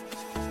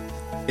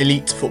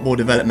 Elite Football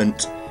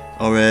Development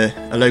are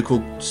a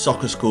local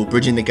soccer school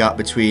bridging the gap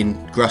between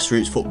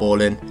grassroots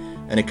footballing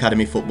and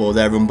academy football.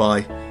 They're run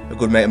by a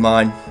good mate of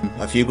mine,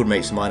 a few good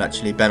mates of mine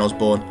actually, Ben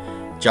Osborne,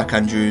 Jack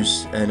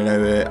Andrews, and I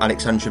know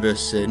Alex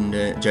Antrobus and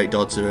Jake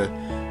Dodds are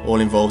all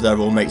involved. They're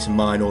all mates of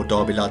mine, all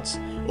Derby lads,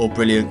 all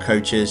brilliant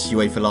coaches,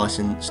 UEFA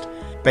licensed.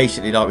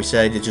 Basically, like we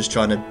said, they're just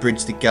trying to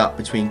bridge the gap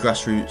between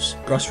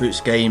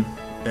grassroots game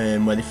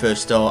where they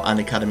first start and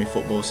academy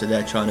football. So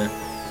they're trying to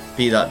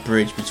be that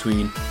bridge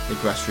between the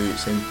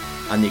grassroots and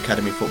the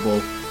academy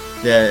football.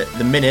 They're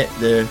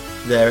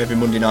there every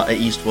Monday night at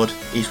Eastwood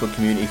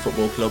Community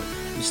Football Club.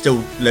 It's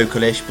still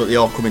localish, but they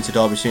are coming to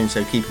Derby soon,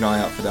 so keep an eye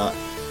out for that,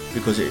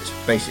 because it's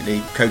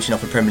basically coaching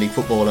off a Premier League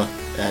footballer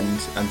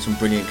and some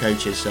brilliant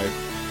coaches. So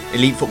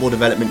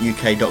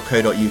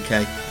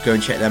elitefootballdevelopmentuk.co.uk, go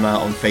and check them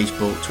out on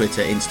Facebook,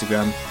 Twitter,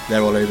 Instagram.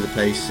 They're all over the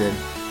place, and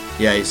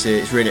yeah, it's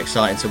really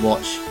exciting to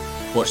watch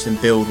them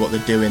build what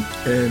they're doing,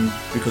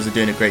 because they're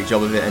doing a great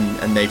job of it,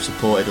 and they've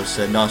supported us.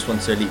 So nice one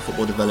to Elite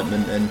Football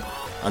Development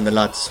and the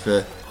lads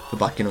for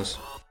backing us.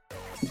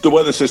 The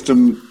way the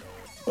system,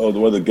 or the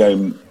way the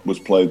game was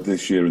played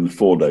this year in the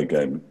 4-day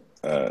game,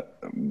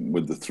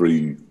 with the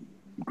 3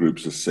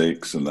 groups of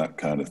 6 and that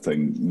kind of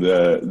thing,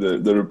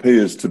 there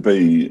appears to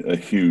be a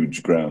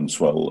huge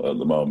groundswell at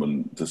the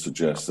moment to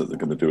suggest that they're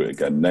going to do it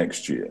again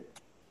next year.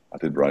 I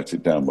did write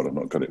it down, but I've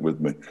not got it with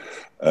me.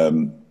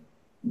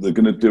 They're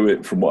going to do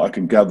it, from what I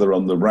can gather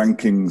on the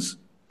rankings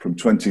from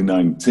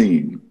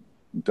 2019.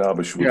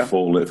 Derbyshire will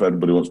fall, if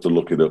anybody wants to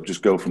look it up,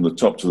 just go from the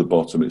top to the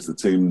bottom. It's the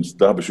teams,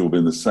 Derbyshire will be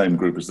in the same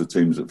group as the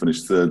teams that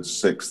finished 3rd,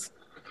 6th,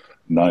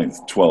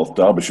 9th, 12th.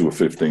 Derbyshire were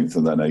 15th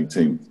and then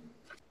 18th.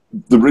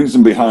 The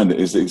reason behind it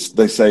is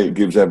they say it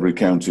gives every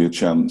county a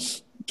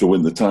chance to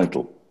win the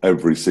title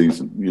every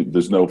season.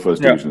 There's no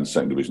first division and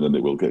second division, and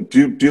it will get.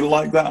 Do you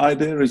like that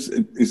idea?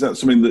 Is that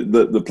something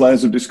that the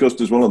players have discussed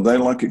as well, and they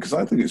like it? Because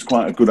I think it's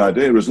quite a good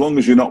idea, as long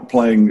as you're not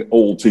playing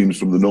all teams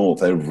from the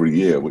north every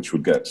year, which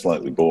would get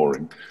slightly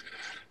boring.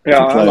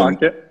 Yeah, I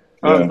like it.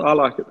 I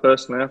like it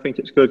personally. I think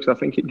it's good because I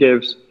think it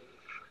gives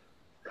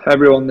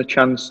everyone the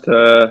chance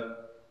to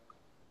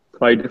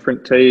play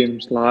different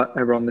teams, like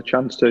everyone the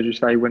chance to, as you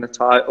say, win a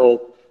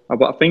title.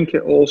 But I think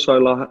it also,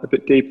 like a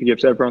bit deeper,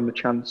 gives everyone the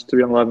chance to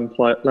be on a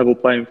level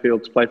playing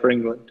field to play for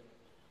England.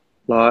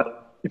 Like,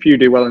 if you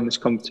do well in this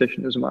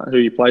competition, it doesn't matter who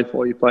you play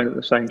for, you're playing at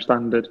the same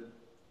standard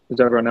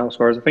as everyone else.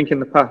 Whereas I think in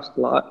the past,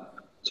 like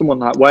someone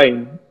like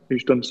Wayne,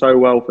 who's done so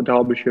well for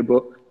Derbyshire,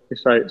 but they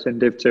say it's in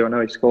Div 2. I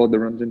know he scored the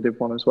runs in Div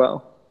 1 as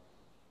well.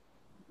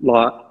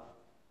 Like,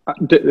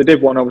 the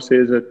Div 1 obviously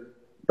is a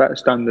better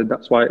standard,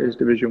 that's why it is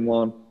Division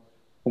 1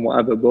 and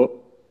whatever. But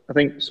I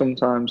think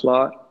sometimes,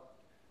 like,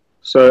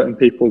 certain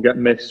people get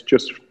missed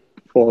just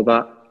for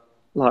that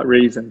like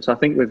reason. So I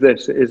think with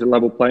this, it is a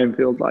level playing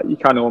field. Like, you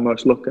can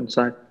almost look and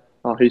say,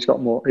 oh, he's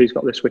got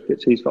this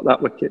wickets, he's got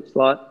that wickets.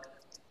 Like,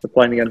 they're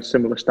playing against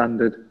similar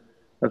standard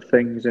of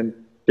things in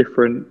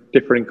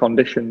differing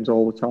conditions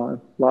all the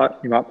time. Like,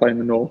 you might play in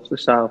the north, the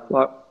south.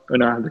 Like, I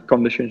know how the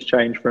conditions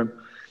change from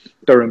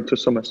Durham to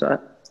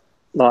Somerset.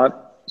 Like,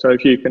 so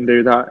if you can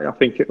do that, I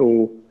think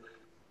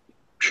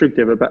should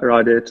give a better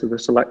idea to the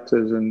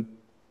selectors. And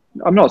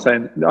I'm not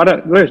saying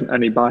there isn't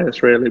any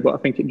bias really, but I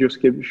think it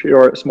just gives,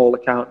 you're at a smaller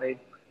county,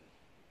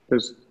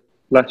 there's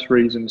less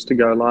reasons to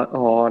go like,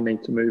 oh, I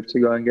need to move to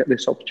go and get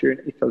this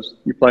opportunity because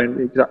you're playing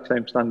the exact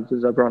same standards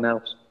as everyone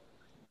else.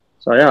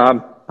 So yeah,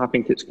 I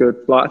think it's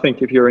good. Like, I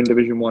think if you're in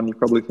Division 1, you're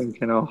probably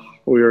thinking, oh,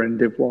 we're in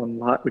Div 1,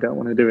 like, we don't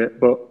want to do it.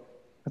 But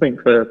I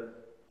think for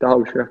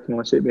Derbyshire, I can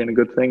only see it being a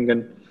good thing.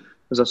 And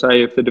as I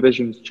say, if the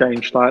divisions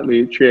change slightly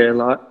each year,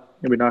 like,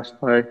 it'd be nice to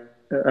play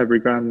at every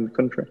ground in the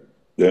country.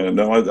 Yeah,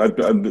 no,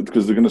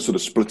 because they're going to sort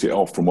of split it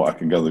off. From what I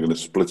can gather, they're going to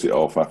split it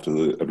off after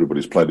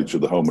everybody's played each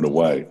other home and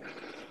away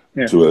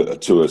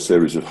to a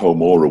series of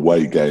home or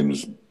away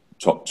games,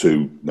 top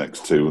two,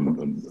 next two,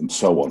 and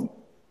so on.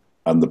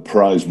 And the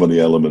prize money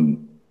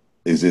element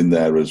is in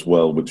there as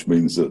well, which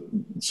means that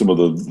some of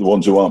the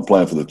ones who aren't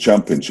playing for the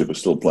championship are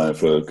still playing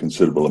for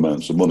considerable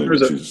amounts of money,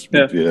 which is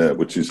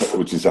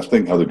I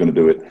think how they're going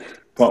to do it.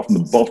 Apart from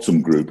the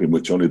bottom group, in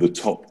which only the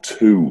top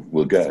two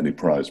will get any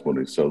prize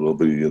money, so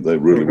they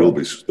really will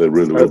be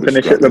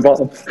finish at the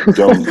bottom.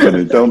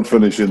 don't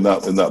finish in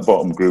that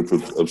bottom group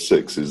of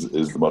six is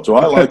the motto.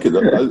 I like it.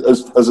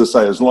 As I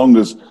say, as long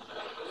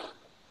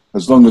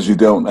as you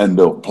don't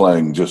end up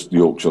playing just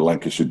Yorkshire,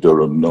 Lancashire,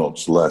 Durham,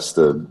 Notts,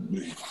 Leicester.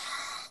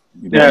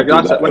 Yeah,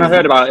 when I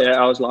heard about it,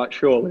 I was like,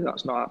 surely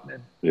that's not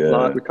happening. Yeah.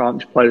 Like, we can't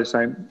just play the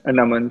same. And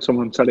then when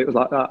someone said it was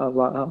like that, I was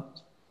like, oh,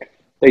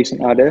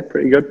 decent idea,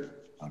 pretty good.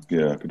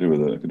 Yeah, I could do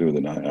with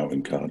a night out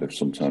in Cardiff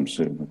sometime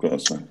soon, I've got to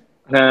say.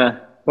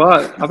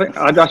 Well, I think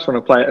I just want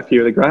to play at a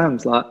few of the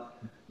grounds. Like,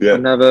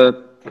 I've never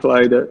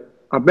played at.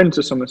 I've been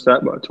to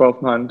Somerset, but at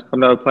 12th Man, I've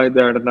never played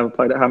there, and I've never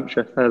played at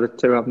Hampshire. They're the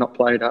two I've not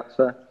played at.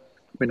 So,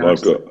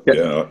 nice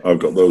I've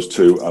got those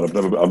two, and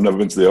I've never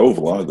been to the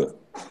Oval either.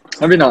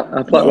 Have you not?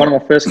 I played one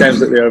of my first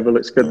games at the Oval.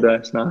 It's good there.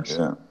 It's nice.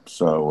 Yeah.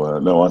 So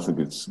no, I think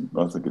it's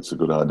a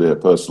good idea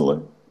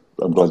personally.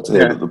 I'm glad to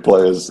hear that the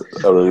players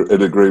are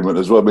in agreement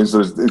as well. It means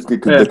they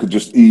could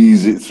just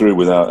ease it through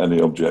without any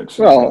objections.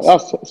 Well,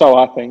 that's so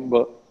I think,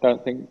 but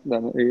don't think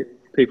then the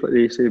people at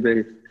the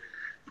ECB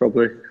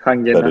probably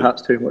hanging their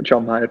hats too much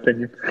on my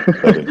opinion.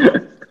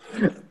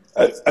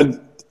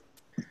 And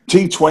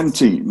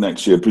T20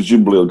 next year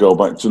presumably will go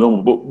back to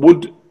normal.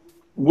 But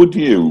would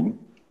you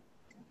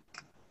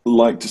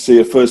like to see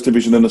a first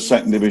division and a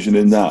second division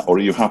in that, or are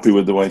you happy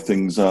with the way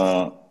things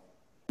are,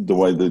 the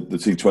way the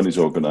T20 is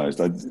organised?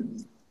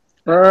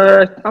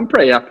 I'm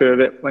pretty happy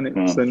with it when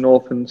it's the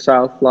north and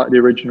south, like the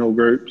original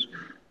groups.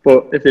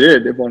 But if they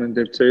did Div 1 and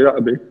Div 2, that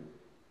would be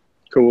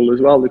cool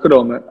as well. They could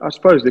I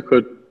suppose they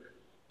could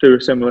do a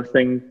similar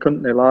thing,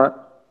 couldn't they? Like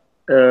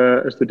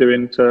as they're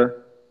doing to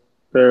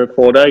the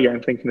 4-day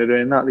game, thinking of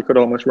doing that, they could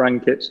almost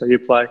rank it so you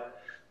play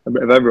a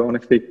bit of everyone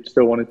if they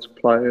still wanted to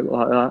play it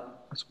like that,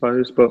 I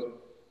suppose. But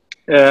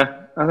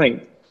yeah, I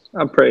think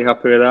I'm pretty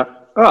happy with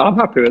that. I'm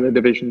happy with the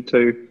Division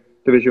 2,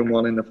 Division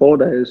 1 in the 4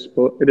 days,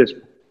 but it is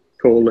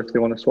cool if they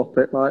want to swap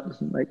it. Like, it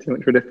doesn't make too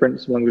much of a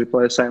difference as long as we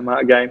play the same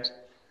amount of games.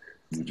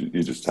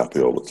 You're just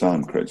happy all the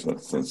time, Chris.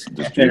 That's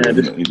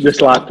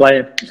just like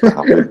playing.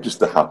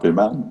 Just a happy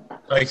man.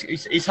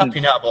 He's happy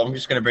now, but I'm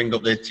just going to bring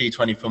up the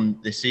T20 from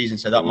this season,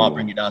 so that might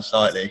bring it down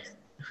slightly.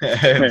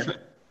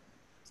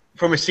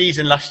 From a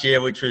season last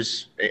year, which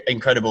was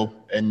incredible,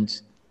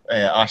 and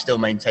I still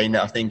maintain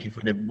that I think if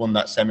we'd have won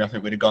that semi, I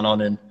think we'd have gone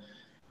on and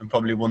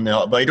probably won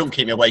the. But it don't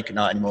keep me awake at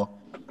night anymore.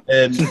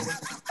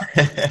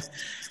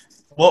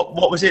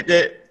 What was it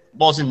that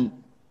wasn't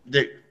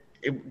that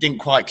it didn't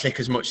quite click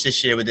as much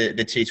this year with the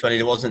T20?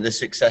 There wasn't the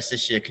success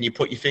this year. Can you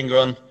put your finger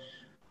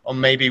on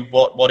maybe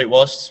what it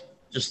was?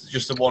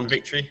 Just the one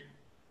victory?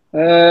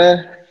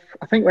 I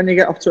think when you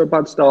get off to a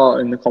bad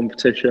start in the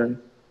competition,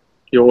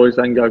 you always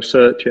then go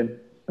searching.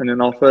 And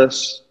in our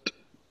first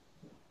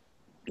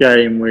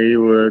game, we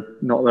were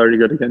not very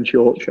good against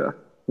Yorkshire.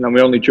 And then we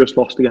only just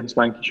lost against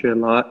Lancashire.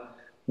 Like,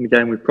 in the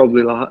game, we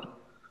probably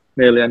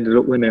nearly ended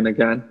up winning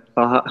again.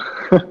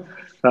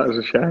 That was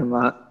a shame,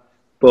 that.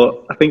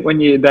 But I think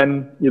when you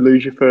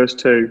lose your first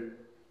two,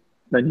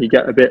 then you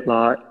get a bit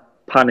like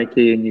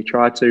panicky and you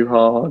try too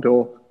hard,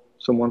 or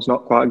someone's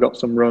not quite got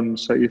some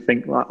runs, so you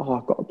think like, oh,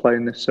 I've got to play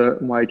in this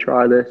certain way,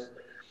 try this.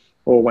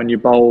 Or when you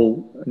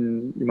bowl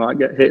and you might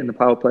get hit in the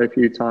power play a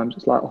few times,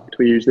 it's like, oh, do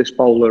we use this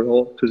bowler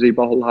or does he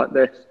bowl like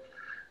this?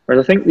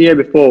 Whereas I think the year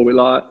before,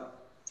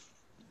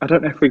 I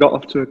don't know if we got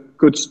off to a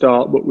good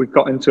start, but we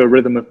got into a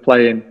rhythm of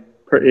playing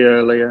pretty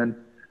early, and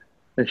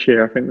this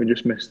year I think we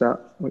just missed that,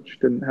 which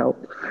didn't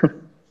help.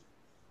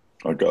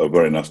 I got a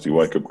very nasty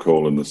wake-up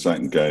call in the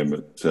second game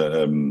at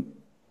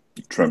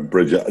Trent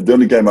Bridge. The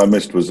only game I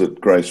missed was at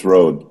Grace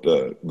Road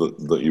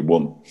that you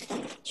won,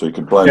 so you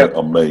can blame it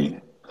on me.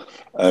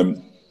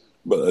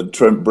 But at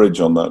Trent Bridge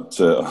on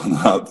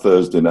that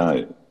Thursday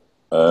night,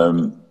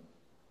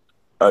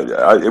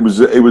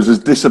 it was as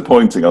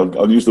disappointing.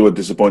 I'll use the word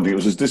disappointing. It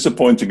was as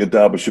disappointing a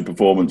Derbyshire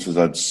performance as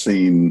I'd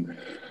seen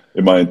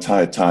in my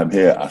entire time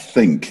here. I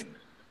think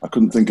I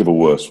couldn't think of a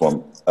worse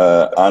one.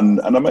 And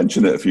I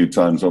mentioned it a few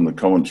times on the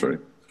commentary,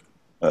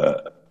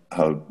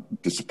 how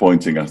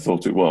disappointing I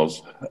thought it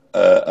was.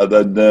 And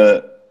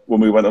then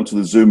when we went on to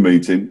the Zoom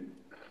meeting,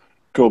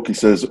 Corky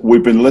says,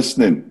 "We've been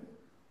listening."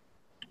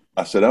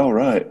 I said, "Oh,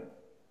 right."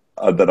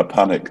 And then I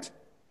panicked.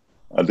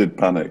 I did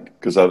panic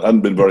because I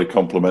hadn't been very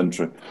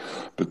complimentary.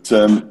 But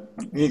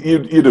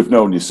you'd have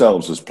known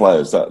yourselves as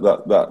players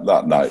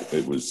that night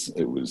it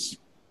was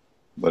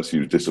let's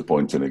use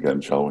disappointing again,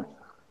 shall we?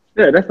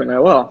 Yeah, definitely.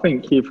 Well, I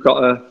think you've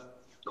got to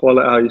call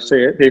it how you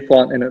see it. People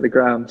aren't in at the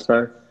ground,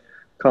 so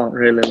can't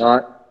really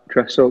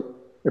dress up.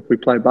 If we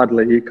play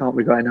badly, you can't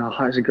be going, "Oh,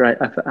 that was a great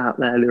effort out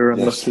there. You were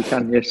unlucky,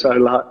 can you?" So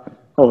I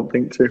won't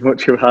think too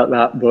much about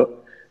that. But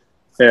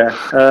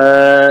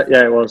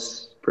it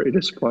was pretty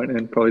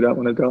disappointing. Probably don't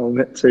want to dwell on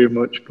it too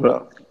much,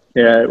 but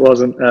it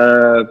wasn't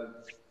a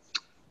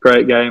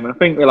great game. And I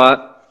think we had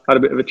a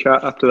bit of a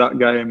chat after that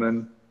game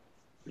and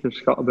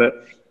just got a bit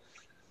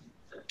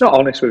not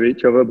honest with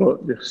each other,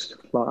 but just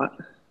probably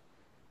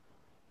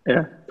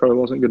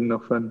wasn't good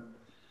enough, and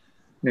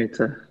need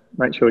to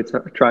make sure we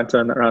try and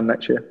turn that around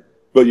next year.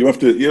 But you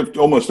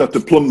almost have to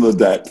plumb the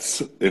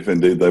depths, if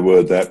indeed they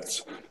were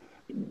depths,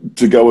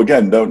 to go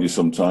again, don't you?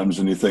 Sometimes,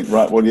 and you think,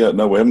 right, well, we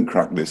haven't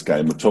cracked this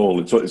game at all.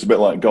 It's a bit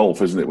like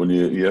golf, isn't it? When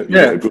you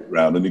get a good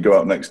round and you go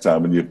out next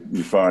time and you're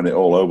firing it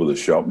all over the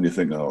shop, and you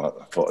think, oh,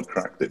 I thought I'd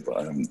cracked it, but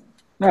I haven't.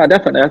 No,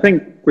 definitely. I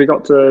think we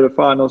got to the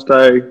finals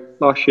day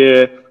last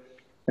year,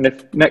 and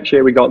if next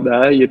year we got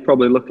there, you'd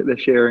probably look at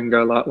this year and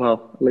go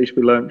well, at least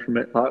we learned from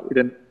it. We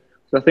didn't.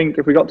 So I think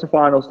if we got to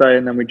finals day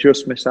and then we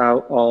just miss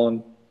out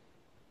on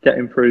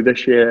getting through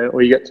this year,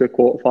 or you get to a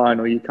quarter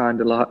final, you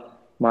kind of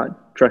might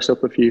dress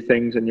up a few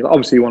things, and you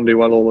obviously want to do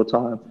well all the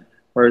time.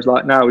 Whereas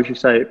now, as you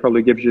say, it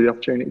probably gives you the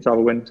opportunity to have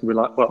a win to be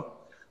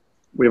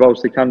we've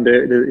obviously can do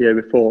it the year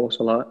before,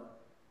 so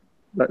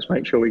let's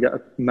make sure we get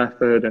a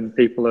method and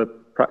people are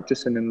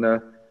practicing in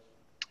the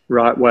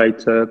right way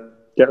to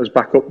get us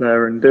back up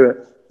there and do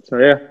it. So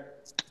I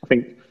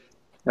think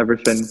every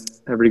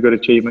good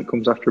achievement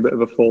comes after a bit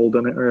of a fall,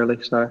 doesn't it, really?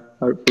 So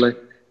hopefully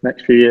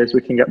next few years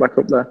we can get back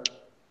up there.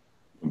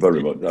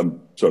 Very much.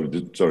 I'm sorry,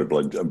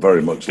 Blake.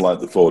 Very much like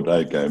the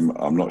 4-day game.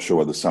 I'm not sure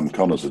whether Sam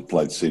Connors had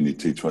played senior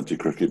T20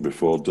 cricket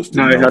before.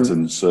 Dustin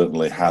Melton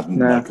certainly hadn't.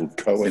 No. Michael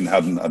Cohen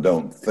hadn't, I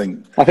don't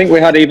think. I think we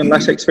had even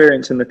less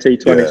experience in the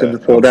T20s in the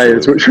 4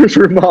 days, which was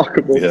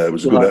remarkable. Yeah, it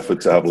was a good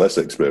effort to have less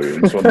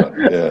experience, wasn't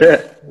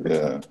it?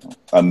 Yeah.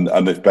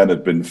 And if Ben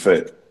had been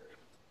fit,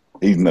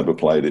 he'd never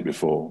played it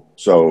before,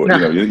 so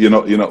you're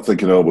not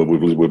thinking, oh, well,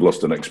 we've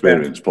lost an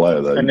experienced player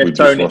there. And if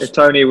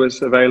Tony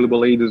was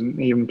available, he doesn't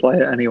even play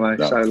it anyway.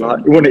 No, so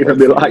it wouldn't even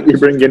be you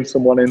bring in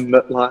someone in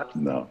that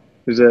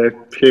was a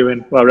few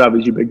in. Well,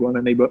 Ravi's your big one,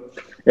 isn't he? But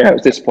it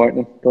was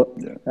disappointing. But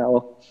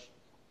they'll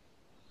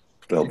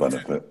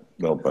benefit.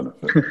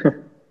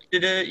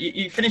 Did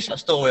you finish that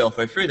story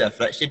halfway through there,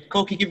 Fletch? Did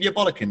Corky give you a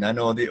bollocking then,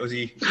 or was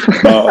he?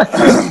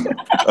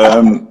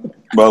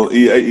 Well,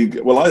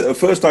 at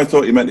first I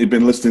thought he meant he'd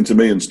been listening to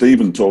me and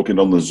Stephen talking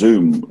on the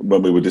Zoom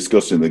when we were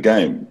discussing the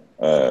game.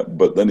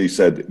 But then he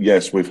said,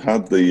 "Yes, we've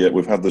had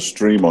the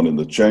stream on in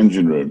the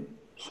changing room."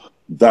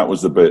 That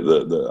was the bit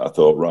that I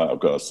thought, right, I've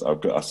got.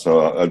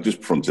 So I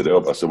just fronted it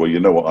up. I said, "Well, you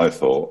know what I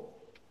thought.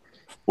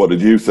 What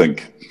did you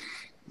think?"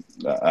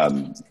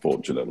 And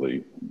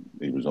fortunately,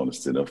 he was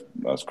honest enough,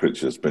 as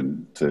Critch has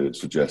been, to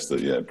suggest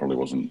that it probably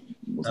wasn't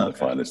the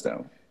finest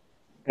out.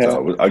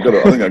 So I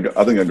think I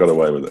got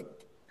away with it.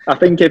 I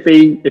think if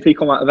he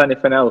come out of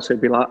anything else, it'd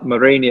be like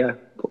Mourinho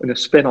putting a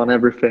spin on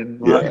everything.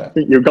 I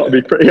think you've got to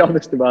be pretty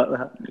honest about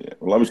that. Yeah.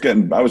 Well, I was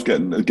getting bashed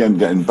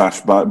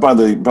by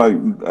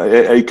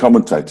a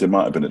commentator. It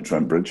might have been at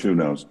Trent Bridge, who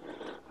knows?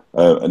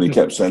 And he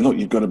kept saying, "Look,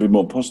 you've got to be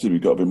more positive.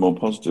 You've got to be more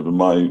positive." And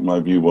my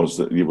view was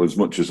that as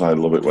much as I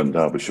love it when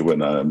Derbyshire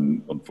win, I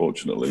am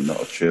unfortunately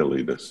not a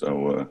cheerleader.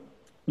 So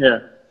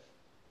there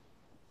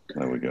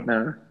we go.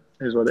 No,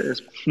 here's what it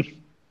is.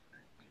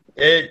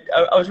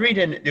 I was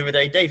reading the other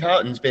day, Dave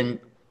Houghton's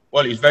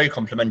he's very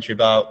complimentary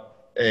about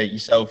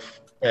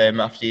yourself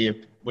after your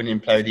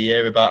winning Player of the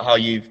Year, about how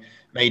you've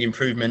made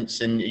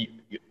improvements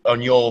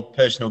on your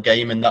personal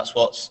game, and that's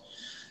what's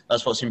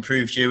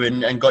improved you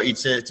and got you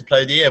to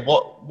Player of the Year.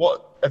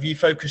 What have you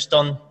focused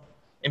on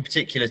in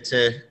particular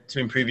to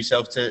improve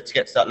yourself to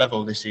get to that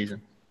level this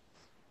season?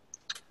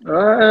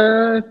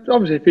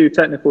 Obviously a few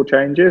technical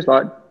changes,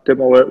 did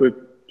my work with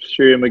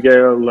Stewie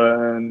McGill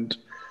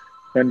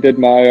and did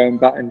my own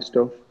batting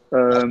stuff.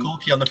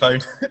 Corky on the phone.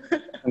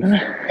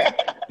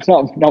 It's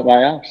not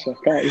my house, so I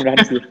can't even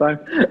answer the phone.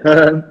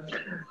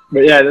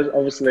 But there's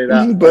obviously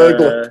that. He's a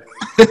burglar.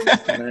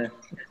 I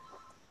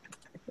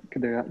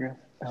could do that, yeah.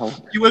 Oh.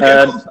 You work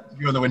at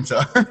during the winter.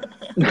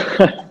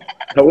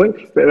 I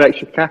wish, bit of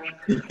extra cash.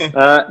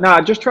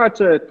 I just tried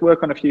to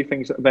work on a few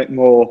things that are a bit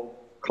more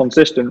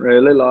consistent,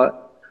 really. I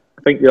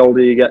think the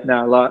older you get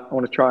now, I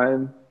want to try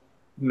and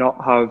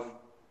not have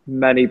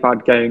many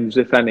bad games,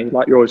 if any.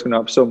 You're always going to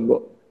have some,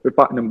 but with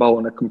batting and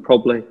bowling, I can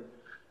probably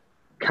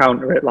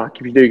counter it.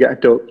 If you do get a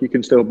duck, you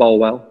can still bowl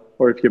well,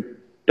 or if you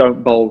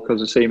don't bowl because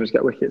the seamers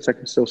get wickets, I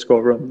can still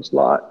score runs,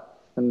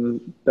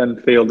 and then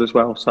field as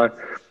well. So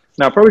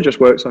now probably just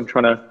works on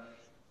trying to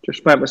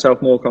just make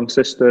myself more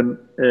consistent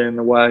in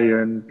a way,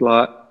 and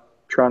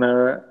trying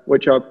to,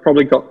 which I've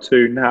probably got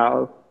to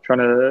now, trying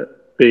to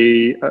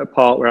be at a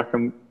part where I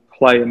can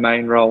play a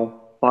main role,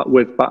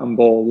 with bat and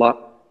ball,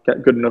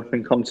 get good enough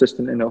and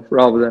consistent enough,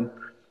 rather than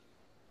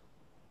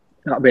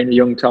not being a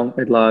young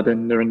talented lad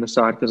and they're in the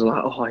side because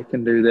like, oh, I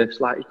can do this,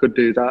 like you could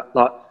do that.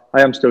 Like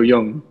I am still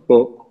young,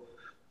 but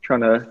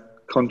trying to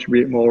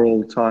contribute more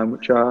all the time,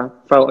 which I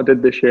felt I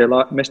did this year.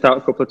 Like missed out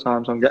a couple of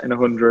times on getting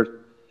 100,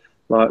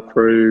 like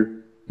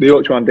through the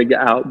Yorkshire one did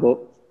get out, but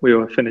we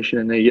were finishing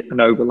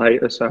an over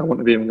later, so I wouldn't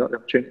have even got the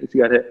opportunity to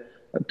get it.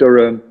 At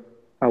Durham,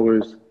 I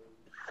was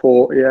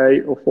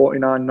 48 or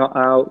 49 not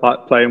out,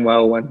 like playing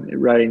well when it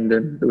rained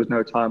and there was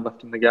no time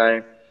left in the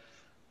game.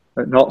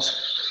 At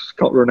Notts,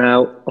 got run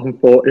out on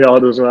 40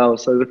 yard as well.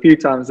 So there's a few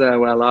times there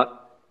where like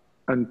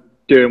I'm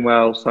doing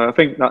well. So I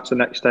think that's the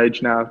next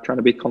stage now, trying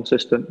to be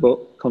consistent,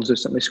 but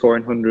consistently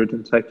scoring 100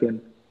 and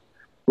taking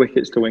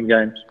wickets to win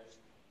games.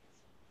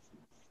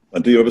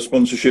 And do you have a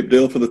sponsorship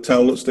deal for the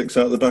towel that sticks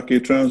out the back of your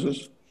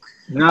trousers?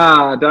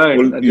 Nah, I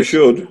don't. Well, you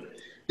should.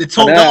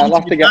 I'll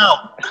have to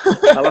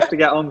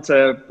get on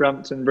to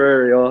Brampton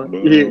Brewery, or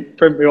you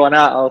print me one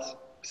out, I'll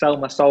sell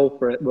my soul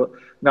for it. But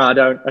no, I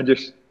don't.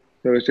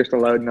 There was just a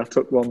load and I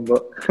took one.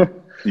 But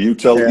you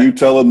tell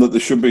them that there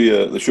should be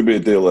a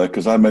deal there,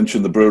 because I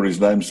mentioned the brewery's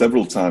name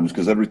several times,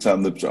 because every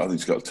time I think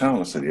he's got a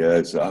towel, I said,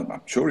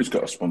 I'm sure he's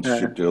got a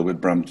sponsorship deal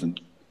with Brampton.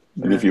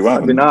 And if you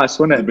haven't, that'd be nice,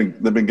 wouldn't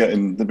it? They've been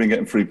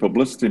getting free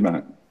publicity,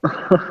 Matt.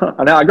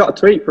 I know. I got a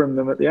tweet from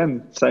them at the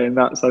end saying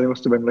that, so they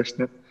must have been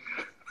listening.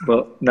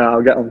 But no,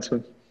 I'll get on to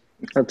them.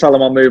 I'll tell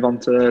them I'll move on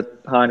to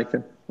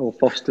Heineken or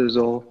Foster's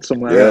or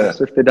somewhere else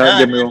if they don't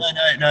give me one.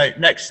 No.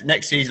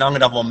 Next season, I'm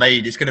going to have one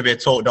made. It's going to be a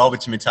Talk Derby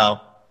to me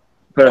towel.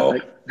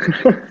 Perfect.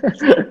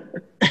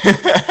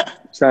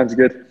 Sounds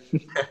good.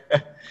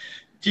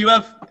 Do you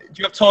have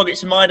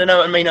targets in mind? I know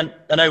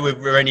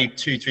we're only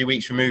 2-3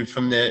 weeks removed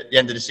from the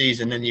end of the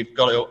season, and you've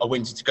got a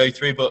winter to go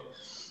through. But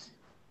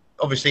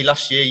obviously,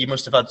 last year you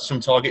must have had some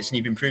targets, and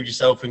you've improved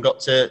yourself and got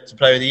to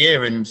Player of the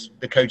Year, and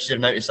the coaches have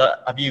noticed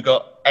that. Have you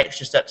got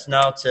extra steps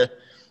now that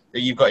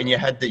you've got in your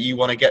head that you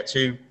want to get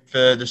to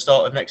for the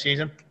start of next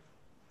season?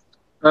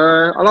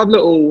 I'll have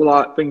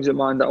little things in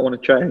mind that I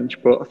want to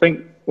change, but I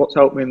think what's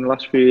helped me in the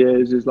last few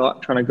years is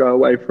trying to go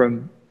away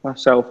from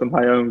myself and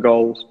my own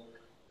goals,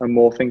 and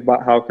more think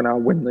about how can I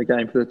win the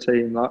game for the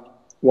team.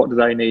 What do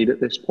they need at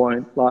this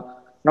point? I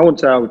wouldn't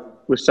say I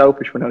was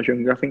selfish when I was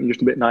younger. I think you're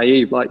just a bit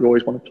naive. You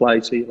always want to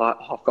play, so you're like,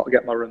 I've got to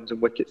get my runs and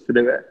wickets to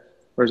do it.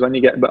 Whereas when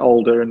you get a bit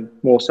older and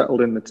more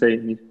settled in the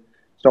team, you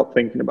stop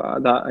thinking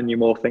about that, and you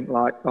more think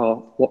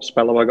what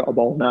spell have I got to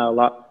bowl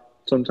now?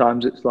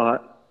 Sometimes it's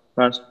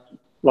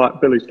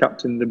Billy's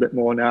captained a bit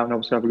more now, and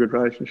obviously have a good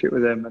relationship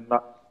with him, and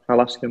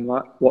I'll ask him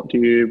what do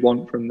you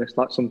want from this?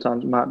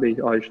 Sometimes it might be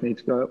you just need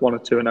to go at 1 or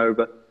 2 and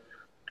over,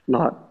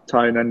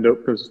 tie and end up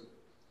because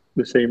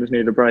the seamers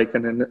need a break,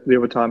 and then the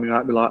other time you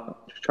might be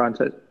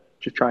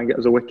just try and get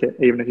us a wicket,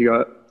 even if you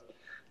go at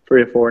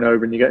 3 or 4 and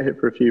over and you get hit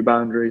for a few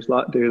boundaries,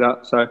 do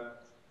that. So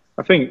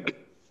I think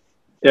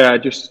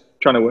just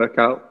trying to work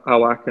out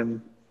how I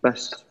can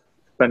best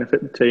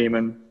benefit the team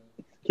and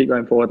keep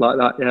going forward like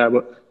that.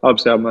 But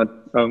obviously I have my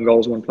own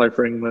goals. I want to play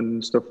for England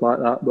and stuff like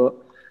that, but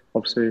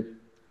obviously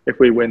if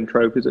we win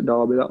trophies at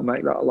Derby, that'll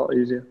make that a lot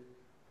easier.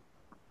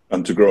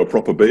 And to grow a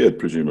proper beard,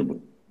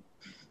 presumably.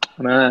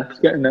 I know, it's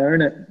getting there,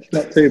 isn't it? It's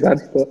not too bad,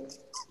 but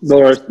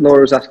Laura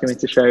was asking me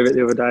to shave it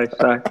the other day,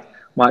 so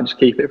might just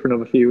keep it for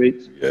another few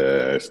weeks.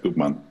 Yeah, it's good,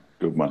 man.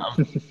 Good man.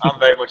 I'm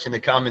very much in the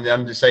camp, and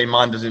I'm just saying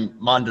mine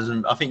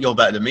doesn't. I think you're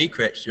better than me,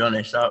 Chris. To be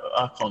honest,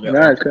 I can't get.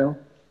 No, cool.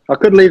 I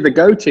could leave the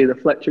goatee, the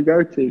Fletcher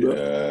goatee,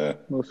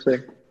 but we'll see.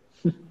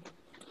 I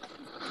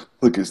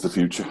think it's the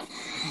future.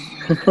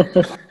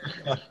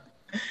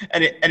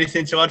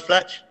 Anything to add,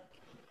 Fletch?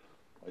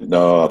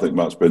 No, I think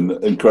Matt's been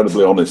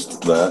incredibly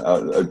honest there,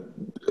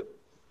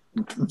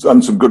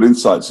 and some good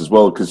insights as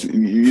well. Because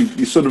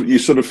you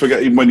sort of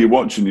forget, even when you're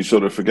watching, you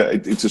sort of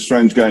forget. It's a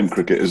strange game,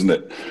 cricket, isn't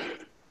it?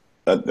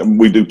 And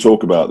we do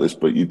talk about this,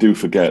 but you do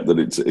forget that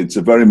it's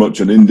a very much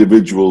an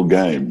individual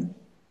game.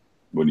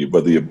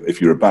 If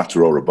you're a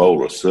batter or a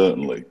bowler,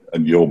 certainly,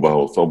 and you're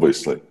both,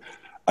 obviously,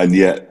 and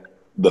yet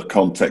the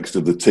context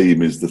of the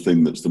team is the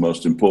thing that's the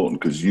most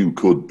important, because you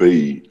could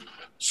be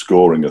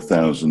scoring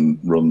 1,000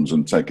 runs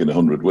and taking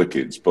 100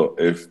 wickets, but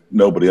if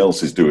nobody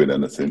else is doing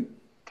anything,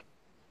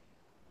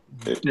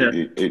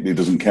 it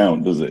doesn't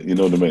count, does it? You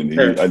know what I mean?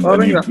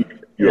 Yeah.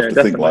 You have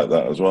to think like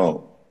that as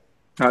well.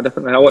 No,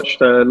 definitely. I watched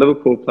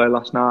Liverpool play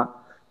last night,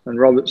 and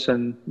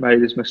Robertson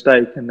made his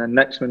mistake, and then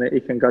next minute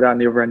he can go down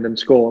the other end and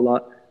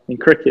score. In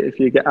cricket, if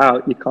you get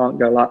out, you can't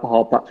go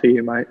I'll bat for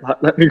you, mate.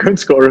 Let me go and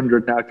score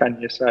 100 now, can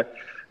you? So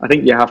I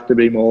think you have to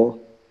be more,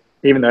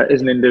 even though it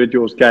is an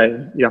individual's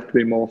game, you have to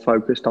be more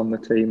focused on the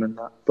team and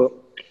that. But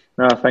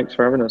no, thanks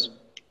for having us.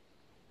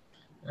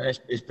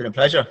 It's been a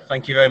pleasure.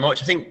 Thank you very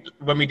much. I think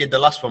when we did the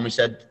last one, we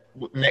said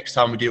next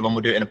time we do one,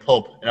 we'll do it in a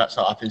pub, and that's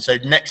not happened. So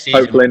next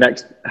season, hopefully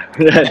next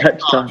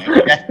time,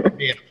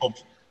 definitely in a pub.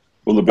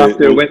 We'll have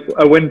to do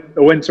a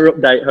winter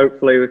update.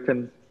 Hopefully we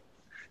can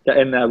get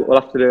in there, but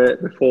we'll have to do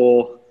it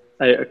before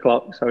 8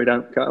 o'clock so we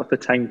don't get off the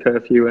 10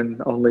 curfew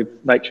and only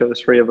make sure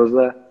there's 3 of us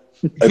there.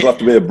 It'll have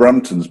to be a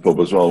Brampton's pub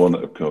as well, won't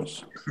it, of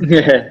course?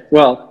 Yeah,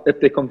 well, if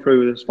they come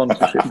through with a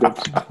sponsorship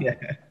goods. Yeah.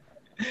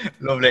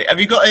 Lovely. Have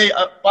you got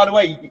by the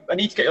way, I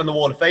need to get you on the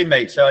Wall of Fame,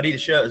 mate, so I need a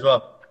shirt as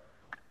well.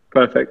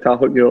 Perfect, I'll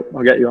hook you up,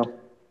 I'll get you on.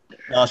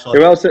 Nice one.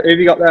 Who else have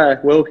you got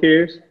there? Will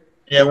Hughes?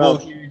 Yeah, Will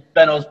Hughes,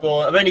 Ben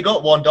Osborne. I've only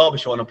got one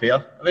Derbyshire one up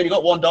here. I've only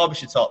got one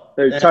Derbyshire top.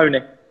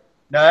 Tony?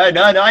 No,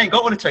 I ain't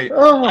got one of Tony.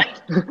 Oh.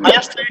 I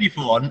asked Tony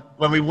for one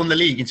when we won the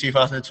league in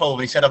 2012,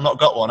 and he said I've not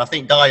got one. I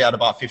think Dye had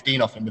about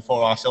 15 off him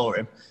before I saw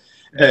him.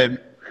 And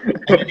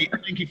then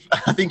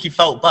I think he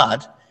felt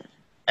bad,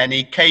 and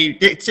he came.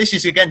 This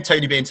is again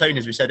Tony being Tony,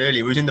 as we said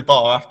earlier. We was in the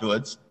bar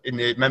afterwards, in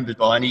the members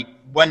bar, and he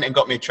went and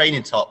got me a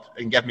training top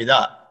and gave me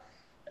that.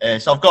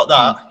 So I've got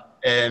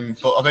that,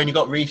 but I've only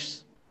got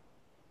Reefs.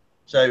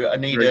 So I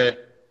need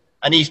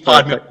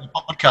 5 minutes of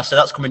the podcast, so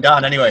that's coming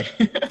down anyway.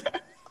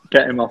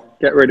 Get him off.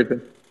 Get rid of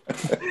him.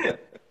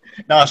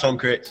 Nice one,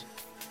 Chris.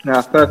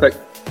 Perfect.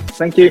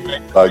 Thank you.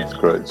 Thanks,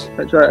 Chris.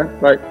 Catch you later.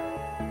 Bye.